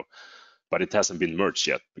here. So, but it hasn't been merged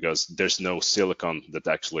yet because there's no silicon that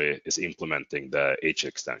actually is implementing the H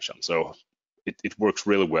extension. So it works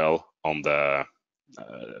really well on the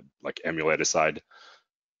like emulator side,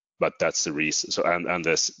 but that's the reason. So and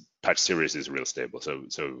this patch series is real stable.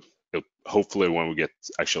 So hopefully when we get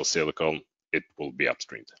actual silicon, it will be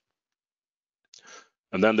upstreamed.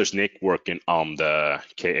 And then there's Nick working on the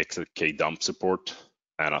KXK dump support,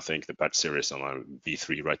 and I think the patch series on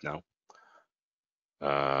V3 right now.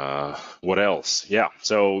 What else? Yeah,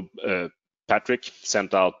 so Patrick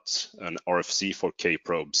sent out an RFC for K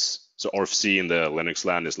probes. So RFC in the Linux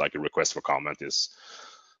land is like a request for comment, is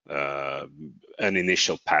an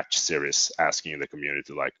initial patch series asking the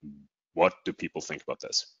community, like, what do people think about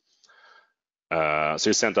this? So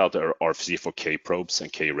he sent out the RFC for K probes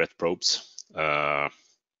and K ret probes.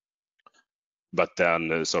 But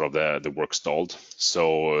then sort of the work stalled.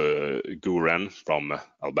 So Guren from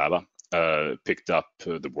Alabama picked up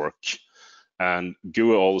the work, and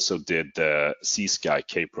Gu also did the C-Sky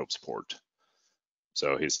K-probe support.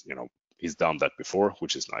 So he's done that before,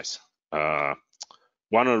 which is nice.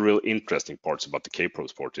 One of the real interesting parts about the K-probe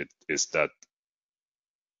support is that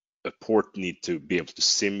a port needs to be able to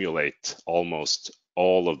simulate almost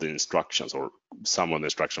all of the instructions or some of the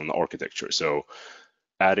instructions on the architecture. So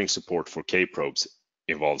adding support for K-probes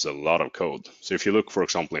involves a lot of code. So if you look, for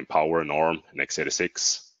example, in Power and ARM and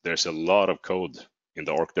x86, there's a lot of code in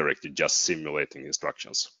the arc directory just simulating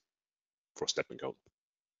instructions for stepping code.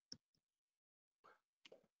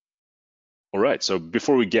 All right, so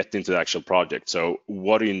before we get into the actual project, so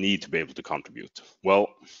what do you need to be able to contribute?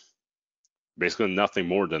 Well, basically nothing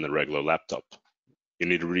more than a regular laptop. You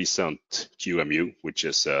need a recent QEMU, which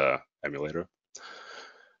is an emulator.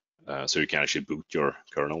 So you can actually boot your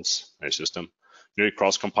kernels and your system. You need a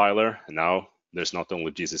cross compiler, and now there's not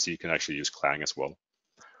only GCC, you can actually use Clang as well,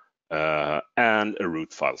 and a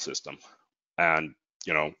root file system. And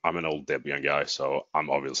I'm an old Debian guy, so I'm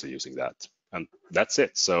obviously using that, and that's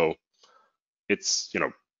it. So it's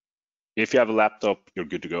if you have a laptop, you're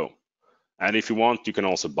good to go. And if you want, you can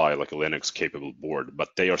also buy like a Linux capable board,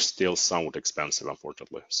 but they are still somewhat expensive,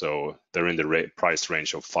 unfortunately. So they're in the price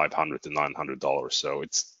range of $500 to $900. So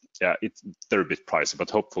they're a bit pricey, but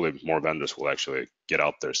hopefully more vendors will actually get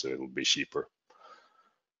out there, so it'll be cheaper.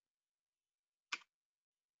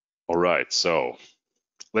 All right, so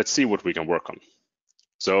let's see what we can work on.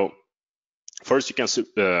 So first, you can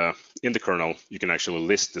in the kernel, you can actually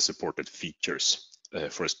list the supported features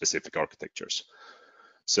for specific architectures.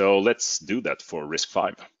 So let's do that for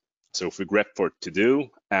RISC-V. So if we grep for to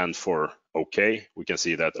do and for OK, we can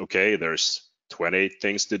see that OK, there's 28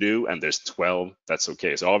 things to do and there's 12. That's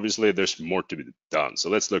OK. So obviously there's more to be done. So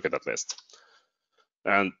let's look at that list.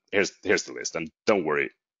 And here's the list. And don't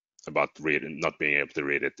worry about not being able to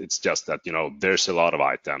read it. It's just that there's a lot of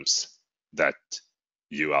items that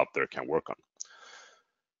you out there can work on.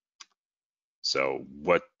 So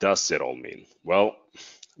what does it all mean? Well,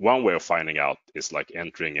 one way of finding out is like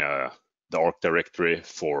entering the arc directory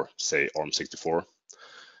for, say, ARM64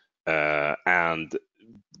 and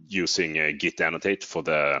using git annotate for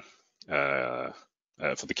the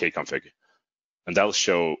kconfig, and that'll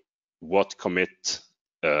show what commit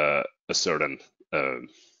a certain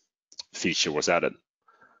feature was added.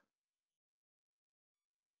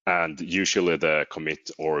 And usually the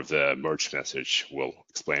commit or the merge message will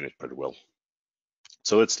explain it pretty well.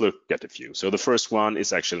 So let's look at a few. So the first one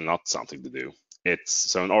is actually not something to do.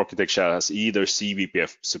 So an architecture has either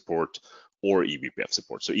CBPF support or eBPF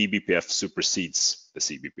support. So eBPF supersedes the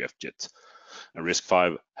CBPF JIT, and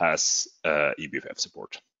RISC-V has eBPF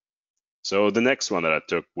support. So the next one that I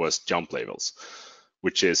took was jump labels,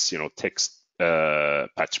 which is text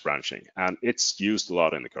patch branching, and it's used a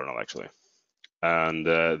lot in the kernel actually. And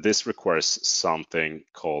this requires something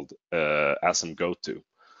called ASM goto,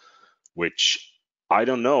 which I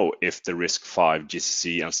don't know if the RISC-V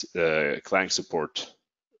GCC and Clang support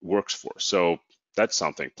works for. So that's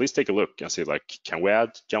something. Please take a look and see, can we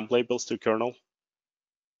add jump labels to kernel?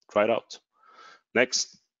 Try it out.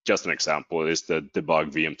 Next, just an example, is the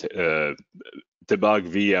debug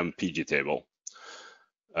VM PG table.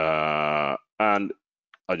 And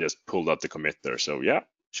I just pulled out the commit there. So yeah,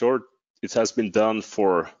 sure, it has been done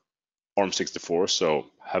for ARM64. So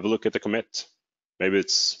have a look at the commit. Maybe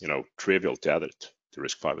it's trivial to add it to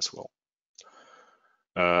RISC-V as well.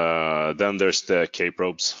 Then there's the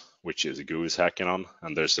kprobes, which is GUI is hacking on,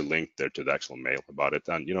 and there's a link there to the actual mail about it.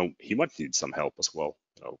 And he might need some help as well,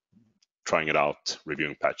 trying it out,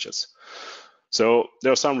 reviewing patches. So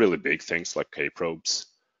there are some really big things like kprobes,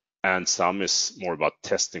 and some is more about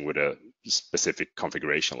testing with a specific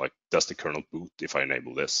configuration, like does the kernel boot if I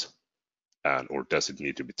enable this, or does it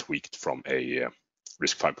need to be tweaked from a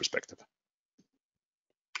RISC-V perspective.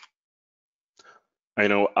 I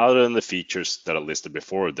know other than the features that I listed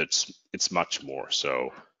before, it's much more.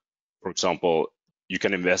 So, for example, you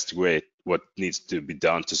can investigate what needs to be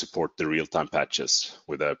done to support the real-time patches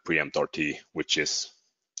with a preempt RT, which is,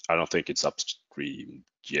 I don't think it's upstream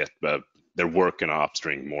yet, but they're working on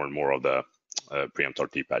upstream more and more of the preempt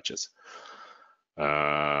RT patches.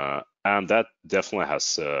 And that definitely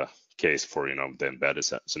has a case for, the embedded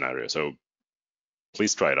scenario. So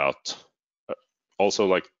please try it out.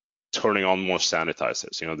 Also, turning on more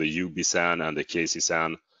sanitizers, the UBSAN and the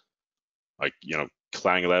KCSAN,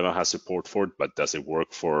 Clang 11 has support for it, but does it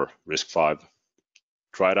work for RISC-V?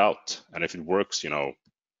 Try it out. And if it works,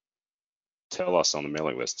 tell us on the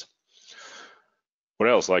mailing list. What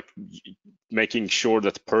else? Making sure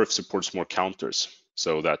that perf supports more counters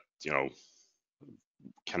so that,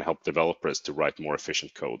 can help developers to write more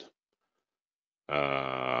efficient code.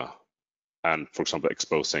 And for example,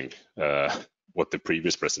 exposing what the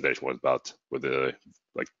previous presentation was about with the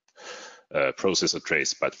processor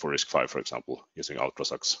trace, but for RISC-V, for example, using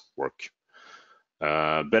ultrasux work.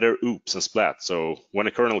 Better oops and splat. So when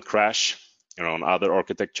a kernel crash, on other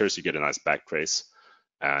architectures, you get a nice backtrace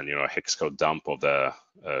and a hex code dump of the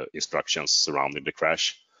instructions surrounding the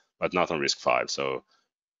crash, but not on RISC-V. So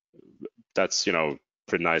that's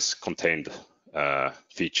pretty nice contained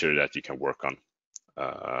feature that you can work on.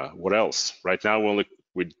 What else? Right now,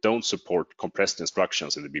 we don't support compressed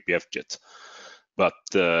instructions in the BPF JIT, but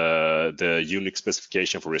the Unix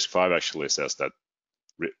specification for RISC-V actually says that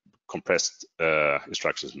compressed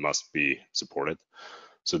instructions must be supported.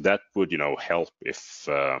 So that would, help if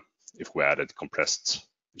we added compressed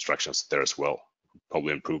instructions there as well.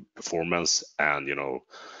 Probably improve performance and,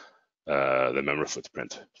 the memory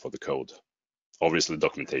footprint for the code. Obviously,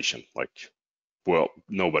 documentation.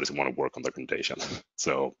 Nobody's want to work on documentation.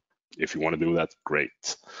 So if you want to do that,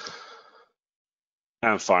 great.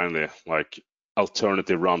 And finally,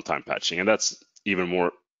 alternative runtime patching, and that's even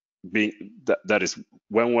more that is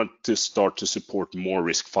when we want to start to support more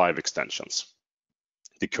RISC-V extensions.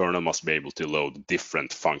 The kernel must be able to load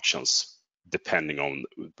different functions depending on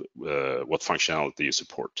what functionality you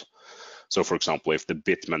support. So, for example, if the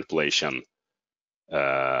bit manipulation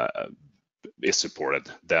is supported,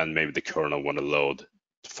 then maybe the kernel want to load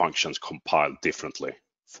functions compiled differently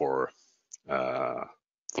for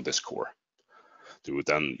this core.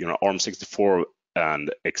 Then ARM64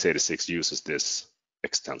 and x86 uses this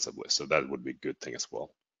extensively, so that would be a good thing as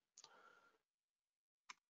well.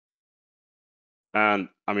 And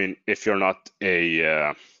I mean, if you're not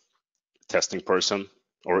a testing person,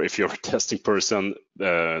 or if you're a testing person,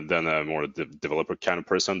 then a more developer kind of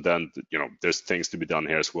person, then there's things to be done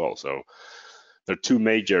here as well. So there are two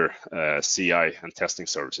major CI and testing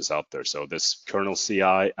services out there. So there's kernel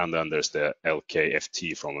CI, and then there's the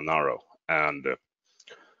LKFT from Linaro. And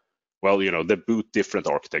well, they boot different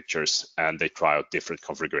architectures and they try out different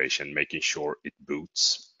configuration, making sure it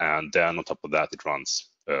boots. And then on top of that, it runs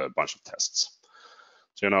a bunch of tests.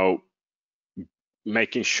 So,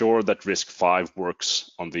 making sure that RISC-V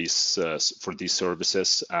works on these for these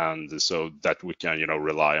services, and so that we can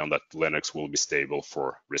rely on that Linux will be stable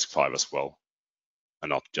for RISC-V as well, and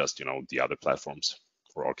not just the other platforms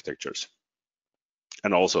or architectures.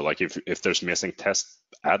 And also, like if there's missing tests,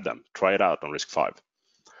 add them. Try it out on RISC-V.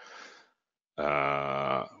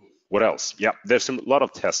 What else? Yeah, there's a lot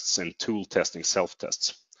of tests in tool testing,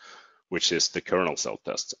 self-tests, which is the kernel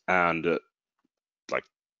self-test, and like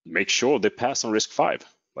make sure they pass on RISC-V.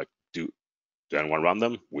 Like, do anyone run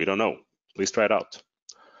them? We don't know. Please try it out.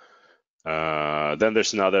 Then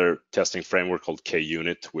there's another testing framework called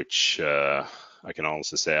KUnit, which I can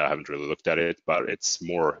honestly say I haven't really looked at it, but it's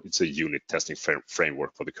a unit testing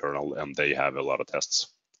framework for the kernel, and they have a lot of tests.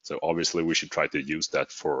 So obviously we should try to use that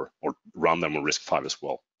or run them on RISC-V as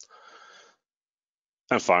well.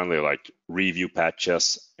 And finally, like review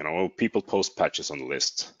patches. People post patches on the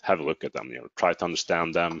list. Have a look at them. Try to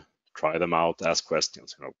understand them, try them out, ask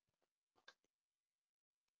questions.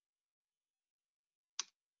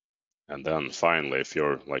 And then finally, if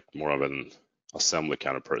you're like more of an assembly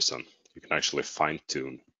kind of person, you can actually fine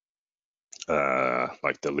tune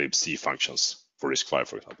like the libc functions for RISC-V,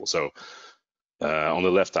 for example. So on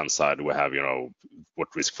the left-hand side, we have,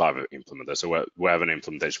 what RISC-V implemented. So we have an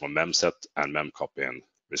implementation of memset and memcopy in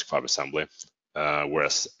RISC-V assembly,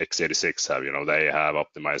 whereas x86 have, they have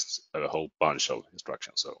optimized a whole bunch of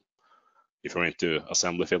instructions. So if you're into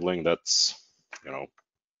assembly fiddling, that's,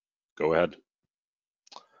 go ahead.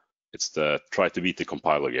 It's the try to beat the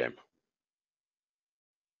compiler game.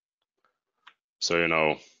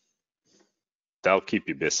 So, that'll keep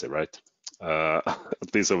you busy, right?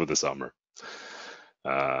 At least over the summer.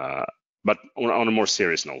 But on a more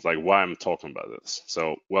serious note, like why I'm talking about this.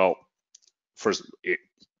 So, well, first,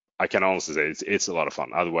 I can honestly say it's a lot of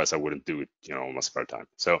fun. Otherwise, I wouldn't do it, on my spare time.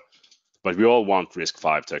 So, but we all want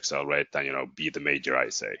RISC-V to accelerate and, be the major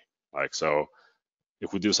ISA. Like, so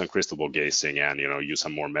if we do some crystal ball gazing and, use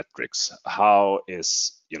some more metrics, how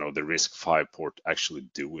is, the RISC-V port actually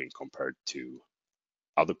doing compared to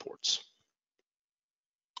other ports?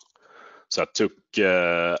 So I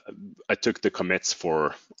took the commits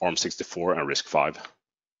for ARM64 and RISC-V.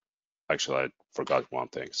 Actually, I forgot one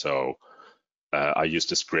thing. So I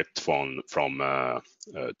used a script from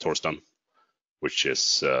Torsten, which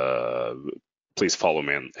is, please follow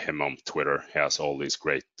him on Twitter. He has all these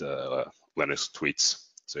great Linux tweets.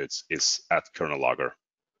 So it's at kernel logger.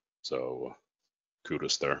 So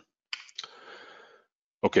kudos there.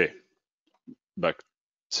 Okay, back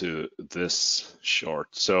to this chart.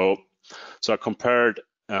 So I compared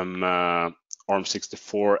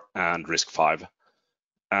ARM64 and RISC-V.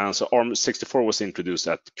 And so ARM64 was introduced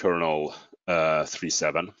at kernel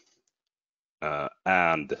 3.7.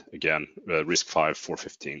 And again, RISC-V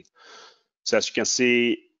 4.15. So as you can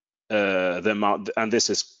see, the amount, and this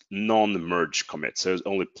is non-merge commits, so it's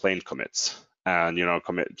only plain commits. And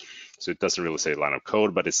commit, so it doesn't really say line of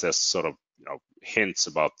code, but it says sort of hints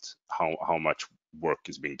about how much work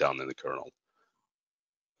is being done in the kernel.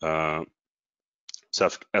 So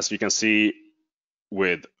as you can see,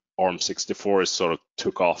 with ARM64, it sort of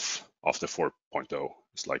took off after 4.0.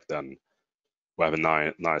 It's like then we have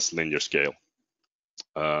a nice linear scale.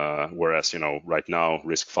 Whereas right now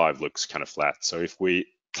RISC-V looks kind of flat. So if we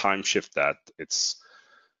time shift that, it's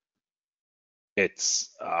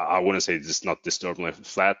I wouldn't say it's not disturbingly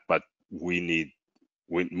flat, but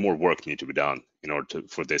more work need to be done in order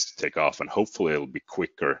for this to take off, and hopefully it'll be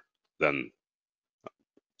quicker than.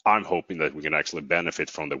 I'm hoping that we can actually benefit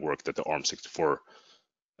from the work that the ARM64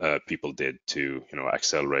 people did to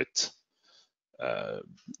accelerate the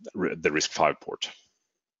RISC-V port,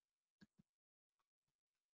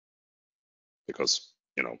 because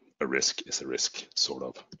a risk is a risk, sort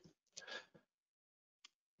of.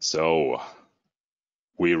 So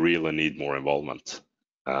we really need more involvement,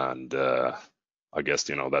 and I guess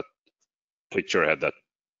that picture had that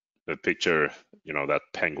that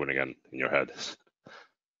penguin again in your head.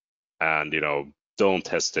 And don't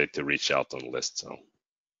hesitate to reach out on the list. So,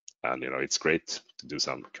 and it's great to do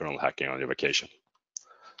some kernel hacking on your vacation.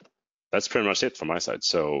 That's pretty much it from my side.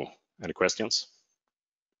 So, any questions?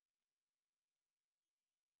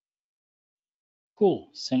 Cool.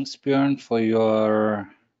 Thanks, Björn, for your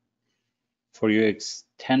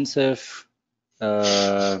extensive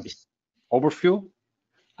overview.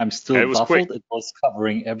 I'm still baffled. Quick. It was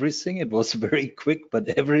covering everything. It was very quick, but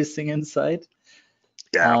everything inside.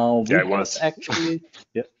 Yeah, it was. Actually,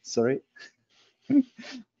 yeah, sorry.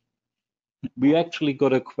 We actually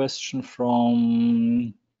got a question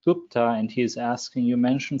from Gupta, and he's asking, you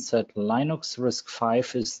mentioned that Linux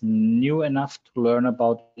RISC-V is new enough to learn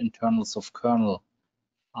about internals of kernel.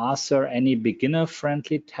 Are there any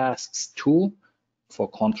beginner-friendly tasks too for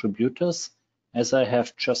contributors? As I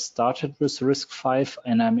have just started with RISC-V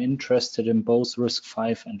and I'm interested in both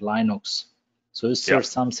RISC-V and Linux. So is there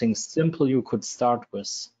something simple you could start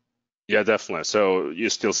with? Yeah, definitely. So you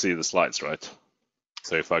still see the slides, right?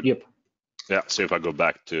 So if I Yep. Yeah, so if I go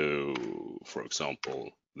back to, for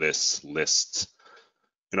example, this list,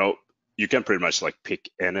 you can pretty much like pick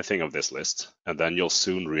anything of this list, and then you'll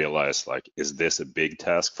soon realize, like, is this a big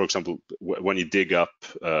task? For example, when you dig up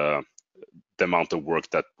the amount of work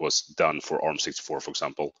that was done for ARM64, for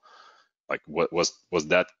example, like what was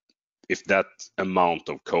that? If that amount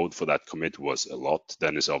of code for that commit was a lot,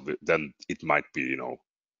 then then it might be,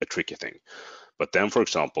 a tricky thing. But then, for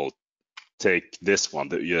example, take this one,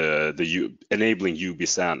 the enabling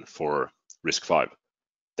UBSAN for RISC-V.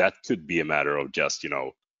 That could be a matter of just,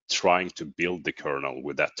 trying to build the kernel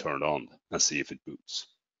with that turned on and see if it boots.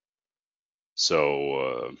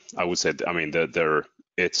 So I would say,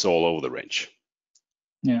 it's all over the range.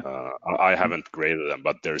 Yeah. I haven't graded them,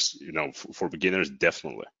 but there's, for beginners,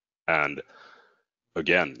 definitely. And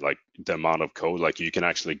again, like the amount of code, like you can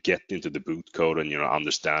actually get into the boot code and,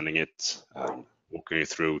 understanding it, walking you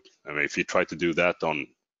through. I mean, if you try to do that on,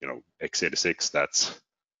 x86,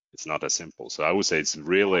 it's not as simple. So I would say it's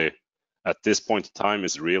really, at this point in time,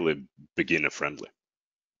 is really beginner friendly.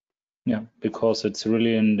 Yeah, because it's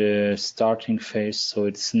really in the starting phase, so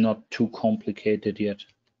it's not too complicated yet.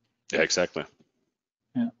 Yeah, exactly.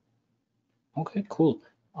 Yeah. Okay, cool.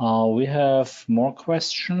 We have more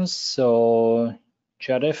questions. So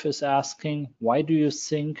Jadev is asking, why do you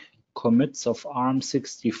think commits of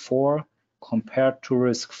ARM64 compared to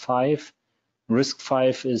RISC-V?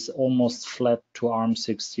 RISC-V is almost flat to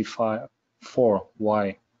ARM64.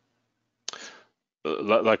 Why?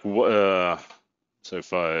 So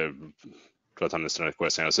if I try to understand the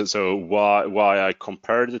question, so why I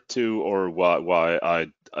compared the two, or why I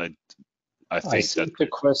think that the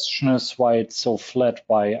question is why it's so flat,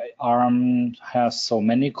 why ARM has so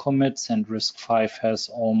many commits and RISC-V has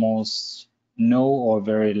almost no or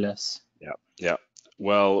very less. Yeah.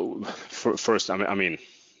 Well, first, I mean,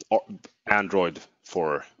 Android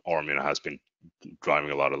for ARM, has been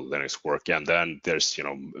driving a lot of Linux work, and then there's,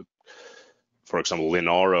 for example,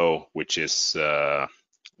 Linaro, which is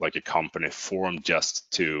like a company formed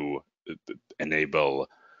just to enable,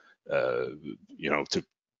 to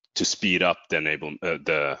speed up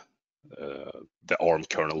the ARM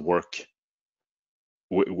kernel work.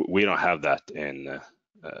 We don't have that in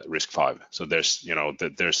RISC-V. So there's,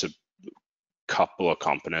 there's a couple of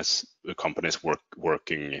companies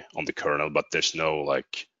working on the kernel, but there's no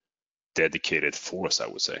like dedicated force, I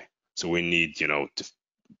would say. So we need,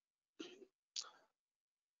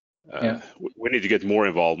 we need to get more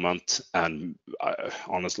involvement, and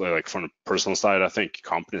honestly, like from a personal side, I think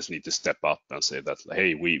companies need to step up and say that,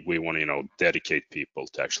 hey, we want to, dedicate people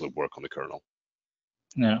to actually work on the kernel.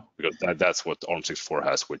 Yeah. Because that's what ARM64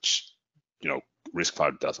 has, which,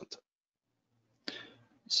 RISC-V doesn't.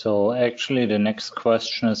 So actually the next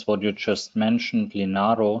question is what you just mentioned,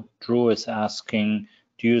 Linaro. Drew is asking,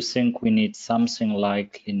 do you think we need something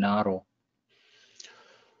like Linaro?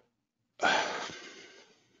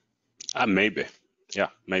 Maybe. Yeah,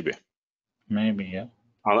 maybe. Maybe, yeah.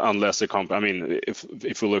 Unless the company, I mean,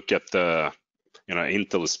 if we look at the,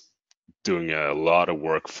 Intel is doing a lot of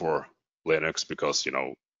work for Linux because,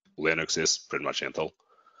 Linux is pretty much Intel.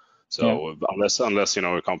 So unless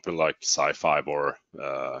a company like Sci-Fi or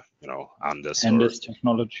Andes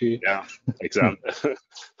technology. Yeah, exactly.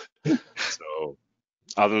 So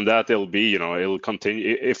other than that, it'll be, it'll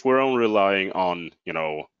continue. If we're only relying on,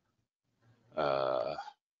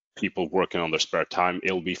 people working on their spare time,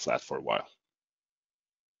 it'll be flat for a while.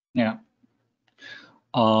 Yeah.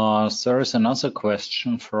 So there is another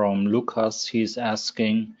question from Lucas. He's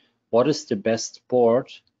asking, what is the best board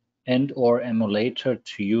and or emulator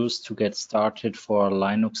to use to get started for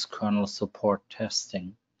Linux kernel support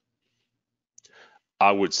testing?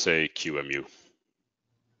 I would say QEMU.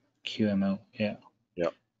 QEMU, yeah. Yeah.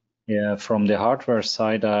 Yeah, from the hardware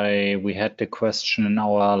side, we had the question in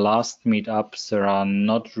our last meetups. There are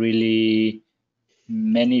not really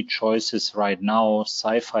many choices right now.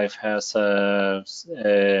 Sci-Fi has a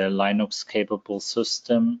Linux capable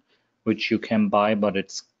system which you can buy, but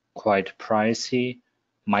it's quite pricey.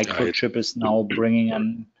 Microchip is now bringing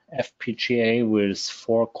an FPGA with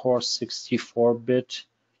 4-core 64-bit,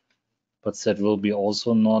 but that will be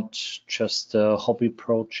also not just a hobby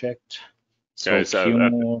project. So I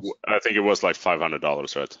think it was like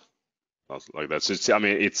 $500, right? Like that. So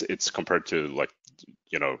it's compared to like,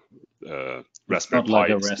 Raspberry Pi.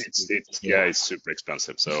 Like it's super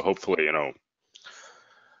expensive. So hopefully,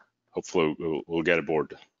 we'll get a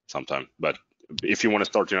board sometime. But if you want to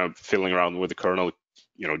start, fiddling around with the kernel,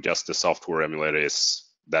 just the software emulator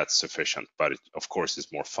that's sufficient. But of course,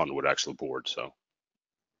 it's more fun with actual board. So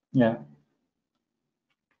yeah.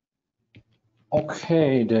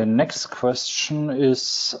 Okay, the next question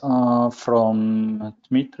is from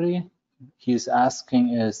Dmitry. He's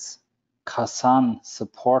asking, is Kazan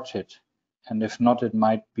supported? And if not, it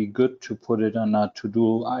might be good to put it on a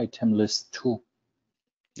to-do item list too.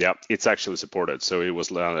 Yeah, it's actually supported. So it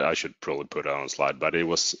was. I should probably put it on a slide, but it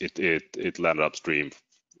was. It landed upstream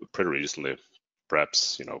pretty recently.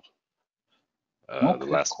 Perhaps Okay,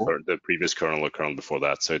 the previous kernel or kernel before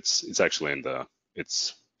that. So it's actually in the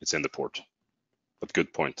it's in the port. But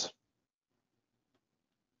good point.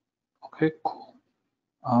 Okay, cool.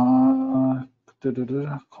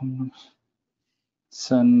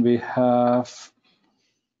 Then we have,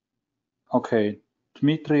 okay,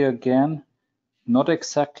 Dmitry again. Not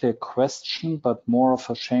exactly a question, but more of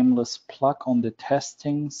a shameless plug on the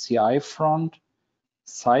testing CI front.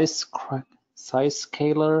 Size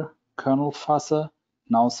scaler kernel fuzzer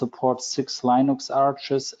now supports 6 Linux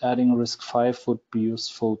arches. Adding RISC-V would be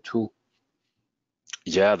useful too.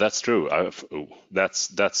 Yeah, that's true.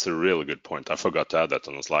 That's a really good point. I forgot to add that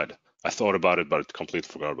on the slide. I thought about it, but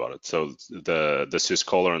completely forgot about it. So the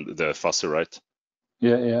syscaller and the fuzzer, right?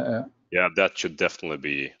 Yeah. Yeah, that should definitely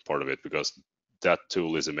be part of it because that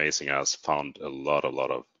tool is amazing. Has found a lot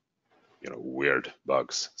of weird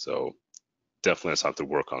bugs. So definitely something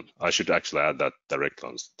to work on. I should actually add that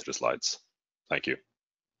directly to the slides. Thank you.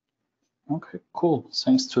 Okay, cool.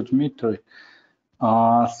 Thanks to Dmitry.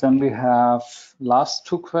 Then we have last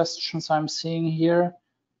 2 questions I'm seeing here.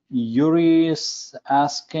 Yuri is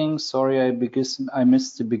asking, sorry, I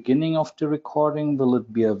missed the beginning of the recording. Will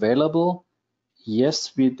it be available?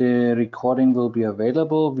 Yes, the recording will be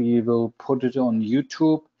available. We will put it on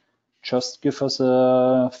YouTube. Just give us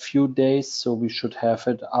a few days, so we should have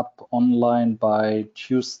it up online by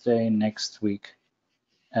Tuesday next week.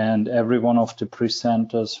 And every one of the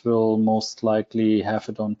presenters will most likely have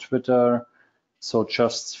it on Twitter. So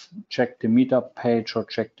just check the Meetup page or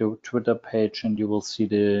check the Twitter page and you will see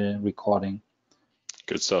the recording.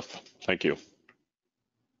 Good stuff. Thank you.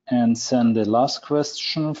 And then the last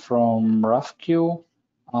question from RAFQ.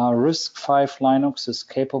 RISC-V Linux is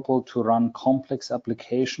capable to run complex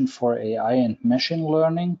application for AI and machine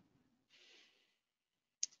learning?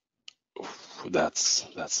 That's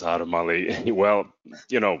out of my league. Well,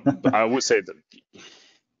 I would say that.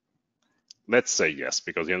 Let's say yes,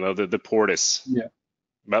 because the port is. Yeah.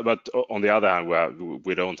 But on the other hand,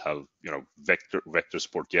 we don't have vector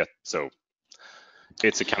support yet, so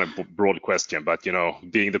it's a kind of broad question. But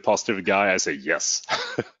being the positive guy, I say yes.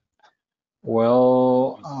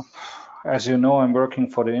 Well, as you know, I'm working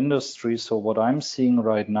for the industry, so what I'm seeing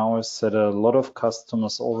right now is that a lot of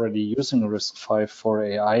customers already using RISC-V for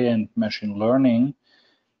AI and machine learning,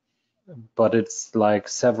 but it's like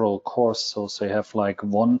several cores. So they have like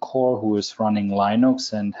one core who is running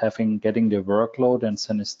Linux and getting the workload and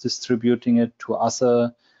then is distributing it to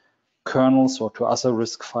other kernels or to other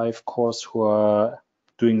RISC-V cores who are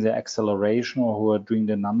doing the acceleration or who are doing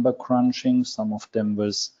the number crunching. Some of them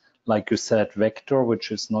with, like you said, vector,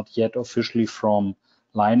 which is not yet officially from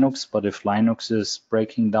Linux, but if Linux is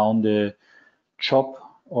breaking down the job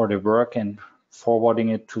or the work and forwarding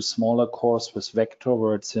it to smaller cores with vector,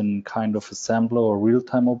 where it's in kind of assembler or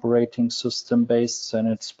real-time operating system based, then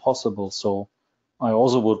it's possible. So I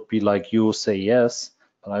also would be like you, say yes,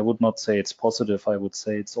 but I would not say it's positive. I would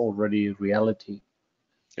say it's already reality.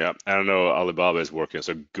 Yeah, I don't know. Alibaba is working,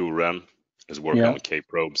 so Guren is working on the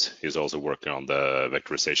K-probes. He's also working on the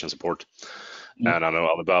vectorization support. Yeah. And I know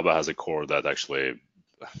Alibaba has a core that actually,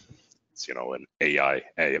 it's, an AI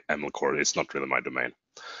ML core. It's not really my domain,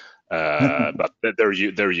 but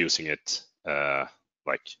they're using it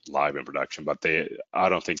like live in production. But I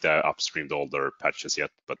don't think they upstreamed all their patches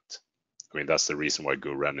yet. But I mean, that's the reason why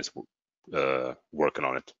Guren is working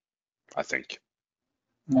on it, I think.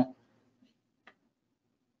 Yeah.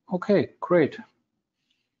 Okay, great.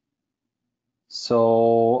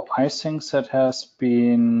 So I think that has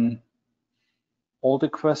been all the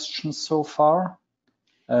questions so far.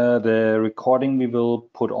 The recording we will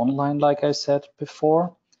put online, like I said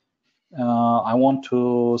before. I want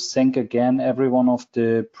to thank again every one of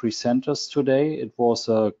the presenters today. It was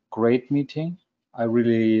a great meeting. I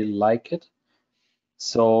really like it.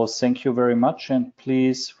 So thank you very much. And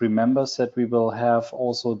please remember that we will have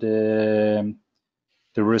also the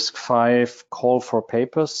RISC-V call for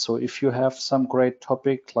papers. So if you have some great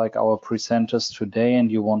topic like our presenters today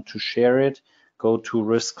and you want to share it, go to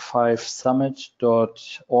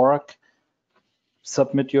risc5summit.org,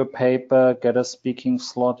 submit your paper, get a speaking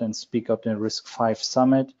slot and speak at the RISC-V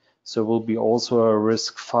Summit. So will be also a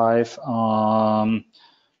RISC-V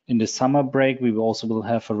in the summer break. We also will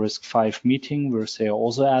have a RISC-V meeting where they are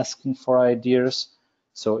also asking for ideas.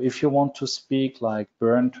 So if you want to speak like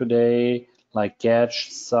Björn today, like Gaj,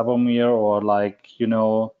 Zvonimir, or like,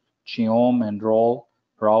 Guillaume and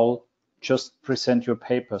Raul, just present your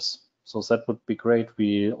papers. So that would be great.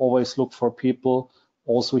 We always look for people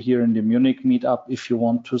also here in the Munich meetup. If you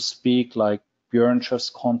want to speak, like Björn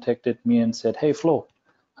just contacted me and said, hey, Flo,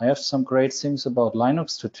 I have some great things about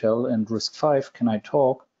Linux to tell and RISC-V. Can I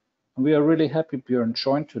talk? And we are really happy Björn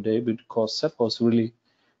joined today because that was really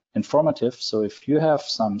informative. So if you have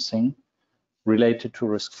something related to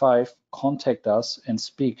RISC-V, contact us and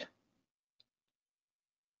speak.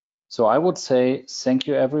 So I would say thank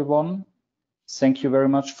you, everyone. Thank you very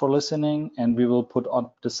much for listening, and we will put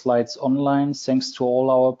up the slides online. Thanks to all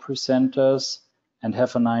our presenters, and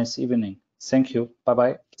have a nice evening. Thank you.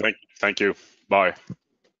 Bye-bye. Thank you. Bye.